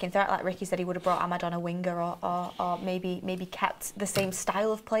that attacking threat. Like Ricky said, he would have brought Ahmad on a winger, or maybe kept the same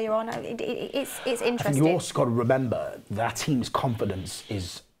style of player on. It's interesting. I think you also got to remember that team's confidence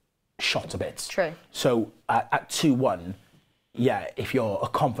is shot a bit. True. So at 2-1, yeah, if you're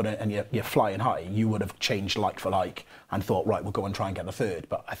confident and you're flying high, you would have changed like for like and thought, right, we'll go and try and get the third.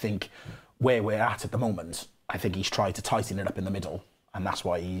 But I think where we're at the moment, I think he's tried to tighten it up in the middle, and that's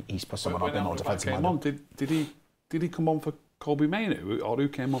why he's put someone up in more defensive. Did he come on for Kobe Mainoo, or who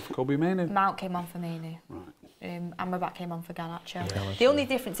came on for Kobe Mainoo? Mount came on for Mainoo. Right. Amrabat came on for Garnacho. Yeah, the only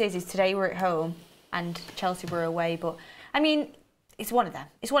difference is today we're at home and Chelsea were away. But I mean, it's one of them.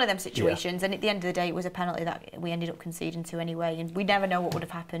 It's one of them situations. Yeah. And at the end of the day, it was a penalty that we ended up conceding to anyway, and we never know what would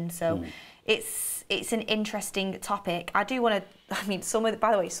have happened. So it's an interesting topic. I do want to. I mean,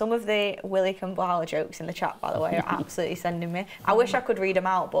 by the way, some of the Willie Kambala jokes in the chat, by the way, are absolutely sending me. I wish I could read them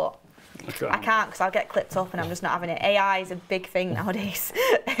out, but I can't because I'll get clipped up and I'm just not having it. AI is a big thing nowadays.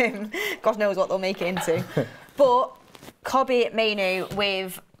 God knows what they'll make it into. But Kobe Mainoo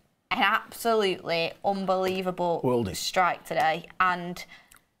with an absolutely unbelievable strike today. And,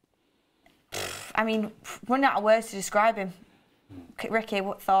 I mean, running out of words to describe him. Ricky,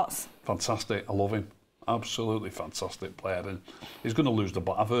 what thoughts? Fantastic. I love him. Absolutely fantastic player. And he's going to lose the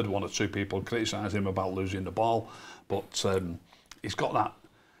ball. I've heard one or two people criticise him about losing the ball, but he's got that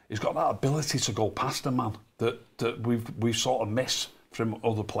ability to go past a man that we sort of miss from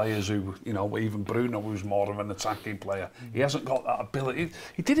other players who, you know, even Bruno, who's more of an attacking player. He hasn't got that ability.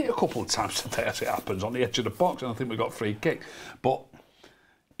 He did it a couple of times today, as it happens, on the edge of the box, and I think we got a free kick. But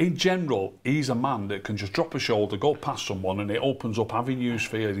in general, he's a man that can just drop a shoulder, go past someone, and it opens up avenues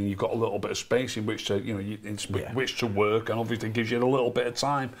for you, and you've got a little bit of space in which to, you know, which to work, and obviously gives you a little bit of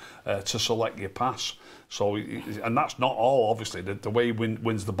time to select your pass. So, and that's not all, obviously. The way he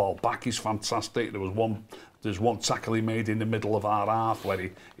wins the ball back is fantastic. There's one tackle he made in the middle of our half where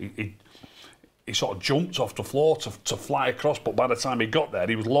he sort of jumped off the floor to fly across, but by the time he got there,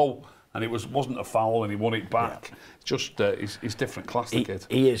 he was low, and it wasn't a foul, and he won it back. Just he's different class, the kid.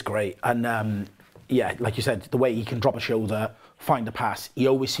 He is great, and yeah, like you said, the way he can drop a shoulder, find a pass, he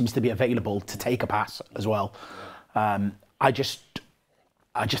always seems to be available to take a pass as well. I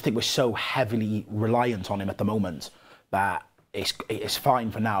just think we're so heavily reliant on him at the moment that it's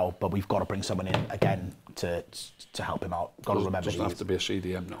fine for now, but we've got to bring someone in again to help him out. Got to remember. It doesn't have to be a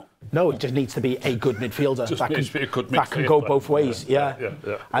CDM now. No, it just needs to be a good midfielder that can go both ways. Yeah.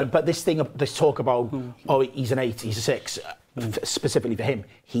 But this talk about he's an 8, he's a 6, specifically for him,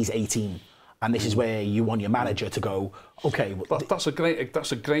 he's 18. And this is where you want your manager to go, okay. Well, that's a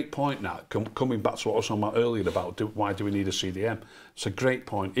great point now, coming back to what I was talking about earlier about why do we need a CDM. It's a great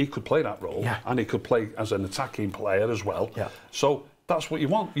point. He could play that role, and he could play as an attacking player as well. Yeah. So that's what you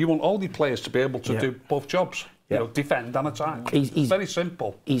want. You want all the players to be able to do both jobs. You know, defend and attack. He's very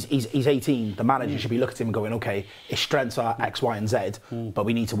simple. He's 18. The manager should be looking at him and going, okay, his strengths are X, Y, and Z, but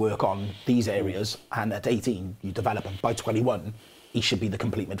we need to work on these areas. And at 18, you develop him. By 21, he should be the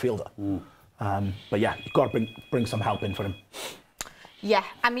complete midfielder. But yeah, you've got to bring some help in for him. Yeah,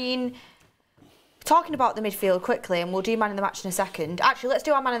 I mean, talking about the midfield quickly, and we'll do man of the match in a second. Actually, let's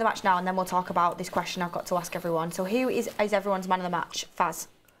do our man of the match now, and then we'll talk about this question I've got to ask everyone. So who is everyone's man of the match? Faz?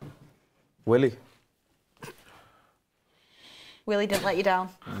 Willie. Willie didn't let you down.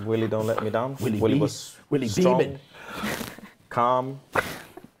 Willie don't let me down. Willie was strong, beaming. Calm.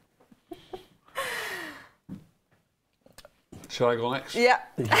 Shall I go next? Yeah.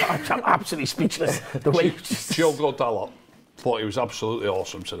 I'm absolutely speechless. The way Joe Godallo thought he was absolutely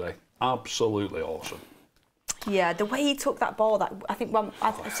awesome today. Absolutely awesome. Yeah, the way he took that ball, that I think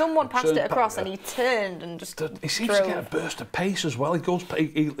someone passed it across and he turned and just He seems to get a burst of pace as well.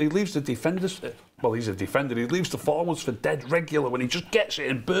 He leaves the defenders. Well, he's a defender. He leaves the forwards for dead regular when he just gets it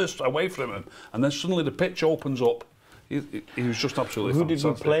and bursts away from him, and then suddenly the pitch opens up. He was just absolutely fantastic.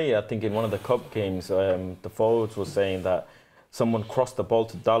 Who did we play? I think in one of the cup games, the forwards was saying that someone crossed the ball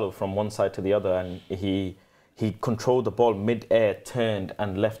to Dallo from one side to the other, and he controlled the ball mid-air, turned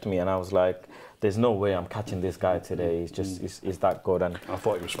and left me, and I was like, there's no way I'm catching this guy today. He's just he's that good. And I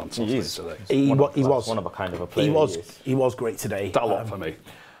thought he was fantastic today. He was one of a kind of a player. He was great today. That lot for me.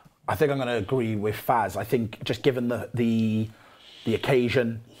 I think I'm going to agree with Faz. I think just given the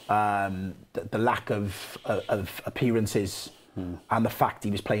occasion, the lack of appearances, and the fact he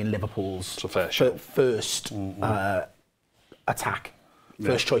was playing Liverpool's first attack,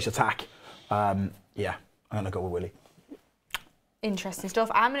 first choice attack. I'm going to go with Willie. Interesting stuff.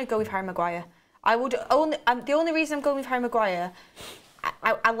 I'm going to go with Harry Maguire. The only reason I'm going with Harry Maguire,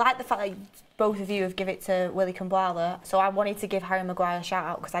 I like the fact that both of you have given it to Willie Kumblala, so I wanted to give Harry Maguire a shout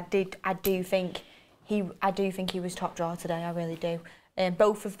out because I do think he was top drawer today. I really do.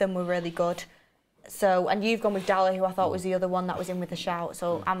 Both of them were really good. So, and you've gone with Dallo, who I thought was the other one that was in with a shout.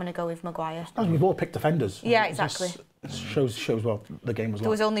 So I'm going to go with Maguire. We've all picked defenders. Yeah, exactly. Shows what the game was like.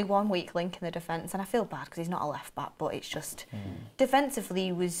 There was only one weak link in the defence, and I feel bad because he's not a left back, but it's just defensively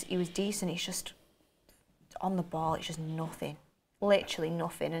he was decent. It's just on the ball, it's just nothing, literally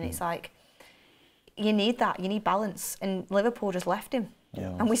nothing, and it's like you need that, you need balance, and Liverpool just left him,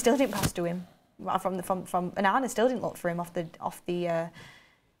 and we still didn't pass to him and Anna still didn't look for him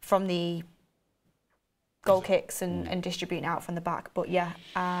from the goal kicks and distributing out from the back. But yeah,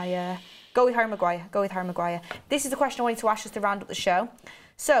 I go with Harry Maguire. This is the question I wanted to ask us to round up the show.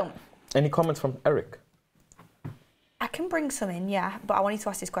 So, any comments from Erik? I can bring some in, yeah, but I wanted to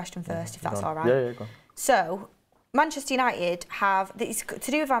ask this question first, if that's all right. Yeah, go on. So, Manchester United have, it's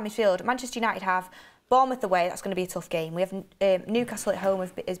to do with our midfield, Manchester United have Bournemouth away, that's going to be a tough game. We have Newcastle at home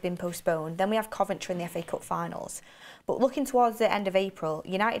has been postponed. Then we have Coventry in the FA Cup finals. But looking towards the end of April,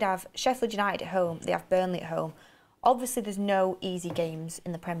 United have Sheffield United at home, they have Burnley at home. Obviously, there's no easy games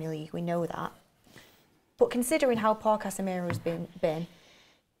in the Premier League, we know that. But considering how poor Casemiro has been,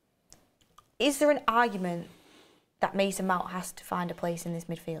 is there an argument that Mason Mount has to find a place in this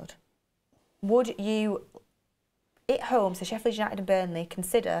midfield? Would you, at home, so Sheffield United and Burnley,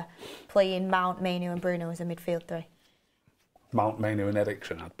 consider playing Mount, Mainoo and Bruno as a midfield three? Mount, Mainoo and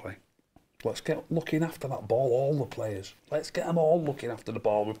Eriksen, I'd play. Let's get looking after that ball, all the players. Let's get them all looking after the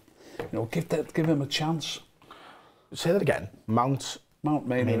ball. Give them a chance. Say that again. Mount,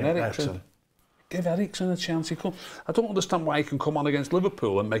 Mainoo and Eriksen. Give Eriksen a chance. I don't understand why he can come on against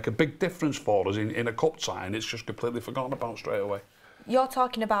Liverpool and make a big difference for us in a cup tie, and it's just completely forgotten about straight away. You're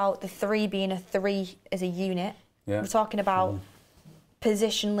talking about the three being a three as a unit. Yeah. We're talking about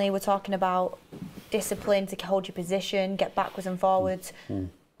positionally, we're talking about discipline to hold your position, get backwards and forwards.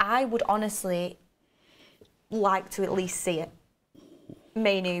 I would honestly like to at least see it.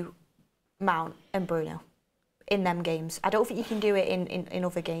 Mainoo, Mount and Bruno in them games. I don't think you can do it in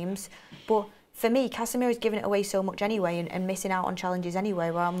other games, but for me, Casemiro's giving it away so much anyway and missing out on challenges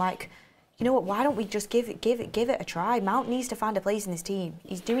anyway, where I'm like, you know what, why don't we just give it a try? Mount needs to find a place in this team.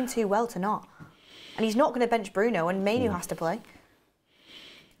 He's doing too well to not. And he's not going to bench Bruno, and Mainoo has to play.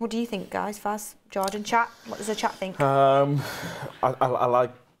 What do you think, guys? Faz, Jordan, chat? What does the chat think? I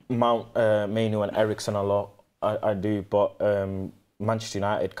like Mount, Mainoo and Eriksen a lot. I do, but Manchester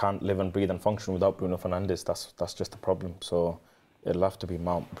United can't live and breathe and function without Bruno Fernandes. That's just a problem. So it'll have to be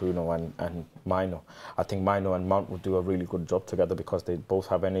Mount, Bruno and Mainoo. I think Mainoo and Mount will do a really good job together because they both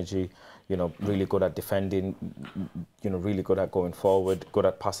have energy, you know, really good at defending, you know, really good at going forward, good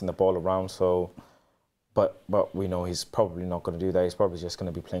at passing the ball around. So, but we know he's probably not going to do that. He's probably just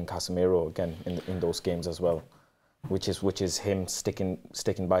going to be playing Casemiro again in those games as well, which is him sticking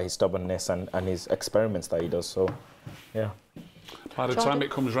by his stubbornness and his experiments that he does. So, yeah. By the time it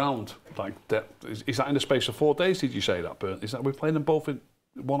comes round, like that, is that in the space of 4 days? Did you say that? Is that we're playing them both in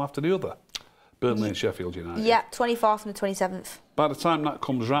one after the other? Burnley and Sheffield United. Yeah, 24th and the 27th. By the time that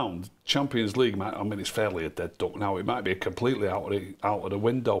comes round, Champions League might, I mean, it's fairly a dead duck now. It might be completely out of the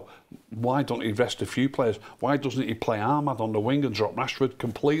window. Why don't he rest a few players? Why doesn't he play Ahmad on the wing and drop Rashford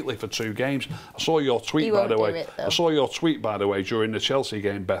completely for 2 games? I saw your tweet, by the way. I saw your tweet, by the way, during the Chelsea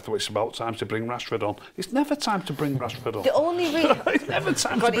game, Beth. It's about time to bring Rashford on. It's never time to bring Rashford on. The only reason it's never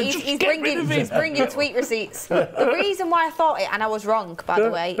time to bring. He's bringing tweet receipts. The reason why I thought it, and I was wrong, by the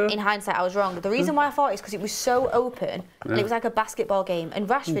way. In hindsight, I was wrong. The reason why I thought it is because it was so open and it was like a basketball game, and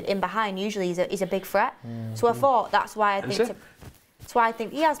Rashford in behind usually is a big threat. So I thought that's why I think. That's why I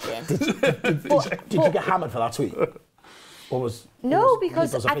think he has been. Did you get hammered for that tweet?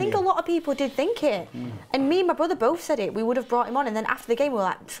 Because I think a lot of people did think it. And me and my brother both said it. We would have brought him on, and then after the game we were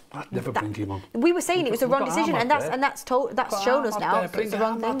like, I'd never bring him on. We were saying it was the wrong decision, and that's shown us now. It's the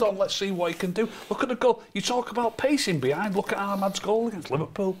wrong thing. On, let's see what he can do. Look at the goal. You talk about pacing behind. Look at Ahmad's goal against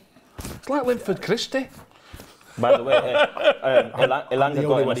Liverpool. It's like Linford Christie. By the way, Elanga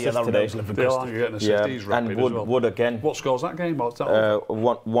got an assist today. Elanga getting assists, and Wood again. What score's that game?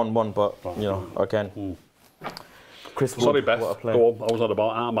 1-1, but you know, again. Chris Wood, sorry, Beth. Go on. I was on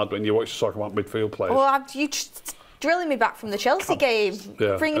about Ahmad when you watched to talk about midfield players. Well, you drilling me back from the Chelsea game,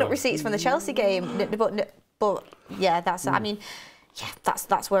 bringing up receipts from the Chelsea game, but yeah, that's. I mean, yeah,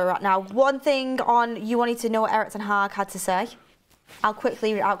 that's where we're at now. One thing on you wanted to know what Erik ten Hag had to say. I'll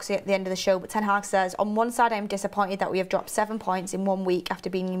quickly read it out because at the end of the show, but Ten Hag says, on one side, I'm disappointed that we have dropped 7 points in 1 week after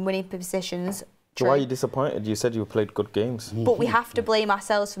being in winning positions. True. Why are you disappointed? You said you played good games. But we have to blame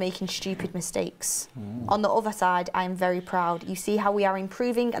ourselves for making stupid mistakes. On the other side, I am very proud. You see how we are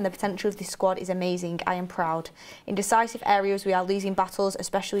improving and the potential of this squad is amazing. I am proud. In decisive areas, we are losing battles,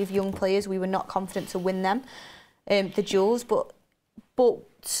 especially with young players. We were not confident to win them, the duels, but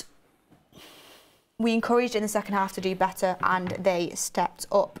we encouraged in the second half to do better and they stepped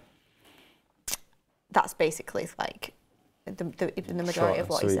up. That's basically like the majority of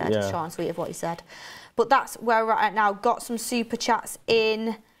what he said, short and sweet of what he said. But that's where we're at now. Got some super chats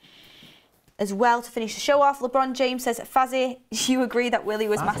in as well to finish the show off. LeBron James says, Fazzy, you agree that Willie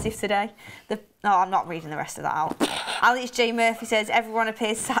was massive today? No, I'm not reading the rest of that out. Alex J. Murphy says, everyone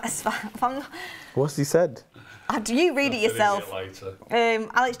appears satisfied. What's he said? Do you read it yourself?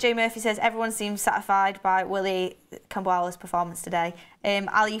 Alex J. Murphy says, everyone seems satisfied by Willie Cambuala's performance today.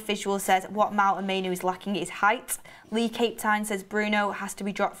 Ali Visual says, what Mount and Mainoo is lacking is height. Lee Cape Town says, Bruno has to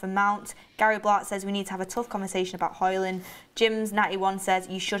be dropped for Mount. Gary Blart says, we need to have a tough conversation about Hoyland. Jim's 91 says,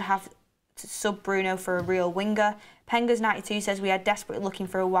 you should have to sub Bruno for a real winger. Penga's 92 says, we are desperately looking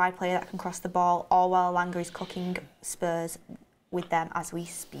for a wide player that can cross the ball, all while Langer is cooking Spurs with them as we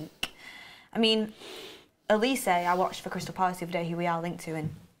speak. I mean, Elise, I watched for Crystal Palace the other day, who we are linked to,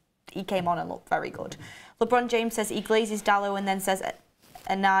 and he came on and looked very good. LeBron James says he glazes Dallo and then says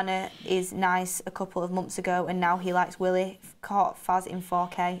Anana is nice a couple of months ago and now he likes Willie. Caught Faz in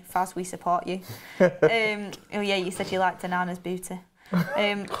 4K. Faz, we support you. Oh yeah, you said you liked Anana's booty.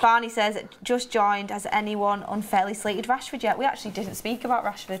 Barney says, just joined. Has anyone unfairly slated Rashford yet? We actually didn't speak about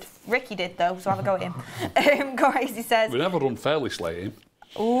Rashford. Ricky did though, so have a go at him. Crazy says, we never unfairly slate him.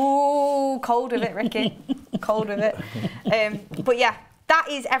 Ooh, cold with it, Ricky. Cold with it. But yeah, that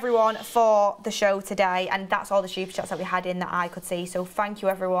is everyone for the show today, and that's all the super chats that we had in that I could see. So thank you,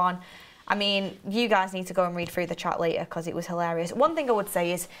 everyone. I mean, you guys need to go and read through the chat later because it was hilarious. One thing I would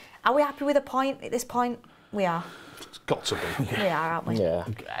say is, are we happy with a point at this point? We are. It's got to be. We are, aren't we? Yeah.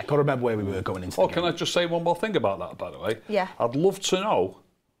 I can't remember where we were going into. Can I just say one more thing about that, by the way? Yeah. I'd love to know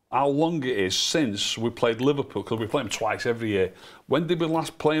how long it is since we played Liverpool, because we play them twice every year. When did we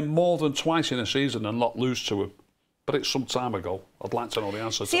last play them more than twice in a season and not lose to them? But it's some time ago. I'd like to know the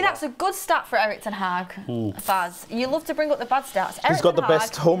answer to that. See, that's a good stat for Erik ten Hag, Faz. You love to bring up the bad stats. He's got the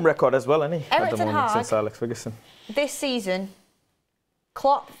best home record as well, hasn't he? Erik at the ten moment, Hag, since Alex Ferguson. This season,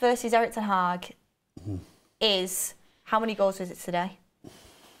 Klopp versus Erik ten Hag is, how many goals was it today?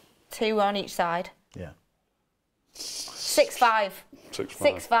 2 on each side. Yeah. 6-5.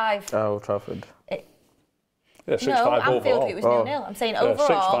 6-5. Old Trafford. Yeah, 6-5 no, overall. Anfield it was 0-0. I'm saying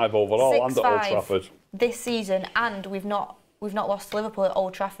overall. 6-5 overall and at Old Trafford. This season, and we've not lost to Liverpool at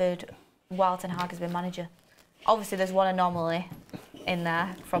Old Trafford while Ten Hag has been manager. Obviously, there's one anomaly in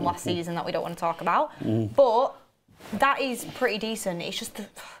there from last season that we don't want to talk about. But that is pretty decent. It's just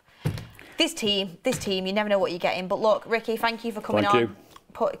this team, you never know what you're getting. But look, Ricky, thank you for coming on.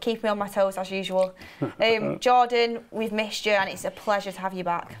 Keep me on my toes as usual. Jordan, we've missed you and it's a pleasure to have you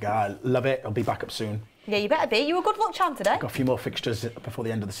back. Yeah, love it. I'll be back up soon. Yeah, you better be. You were good luck charm today. Got a few more fixtures before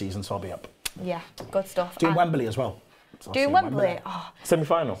the end of the season, so I'll be up. Yeah, good stuff. Doing Wembley as well. So doing Wembley? Oh.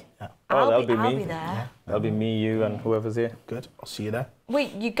 Semi-final? Yeah. Oh, that'll be me. I'll be there. Yeah. That'll be me, you and whoever's here. Good. I'll see you there.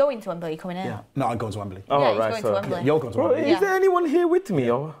 Wait, you going to Wembley? Are you coming in? Yeah. No, I'm going to Wembley. Oh, yeah, right. He's going to Wembley. Yeah, you're going to Wembley. Is there anyone here with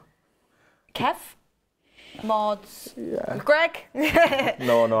me? Or? Kev? Mods? Yeah. Greg?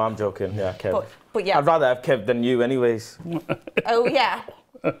 No, I'm joking. Yeah, Kev. But yeah. I'd rather have Kev than you anyways. Oh, yeah.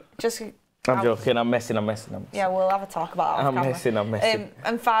 Just... I'm joking, I'm messing. Yeah, we'll have a talk about that. I'm messing.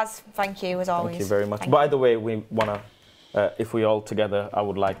 And Faz, thank you as always. Thank you very much. By the way, we want to, if we all together, I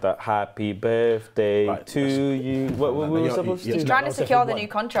would like that happy birthday to you. What we were supposed to do? Trying to secure the new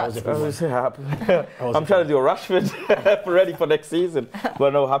contract. I'm trying to do a Rashford ready for next season.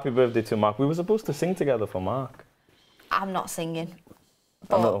 But no, happy birthday to Mark. We were supposed to sing together for Mark. I'm not singing.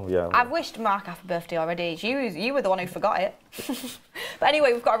 But I've wished Mark happy birthday already. You were the one who forgot it. But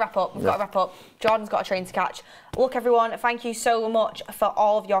anyway, we've got to wrap up. Jordan's got a train to catch. Look, everyone, thank you so much for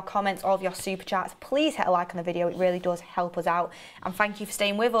all of your comments, all of your super chats. Please hit a like on the video. It really does help us out. And thank you for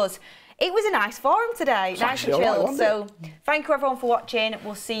staying with us. It was a nice forum today, nice and chilled. So thank you, everyone, for watching.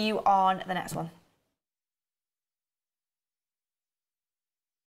 We'll see you on the next one.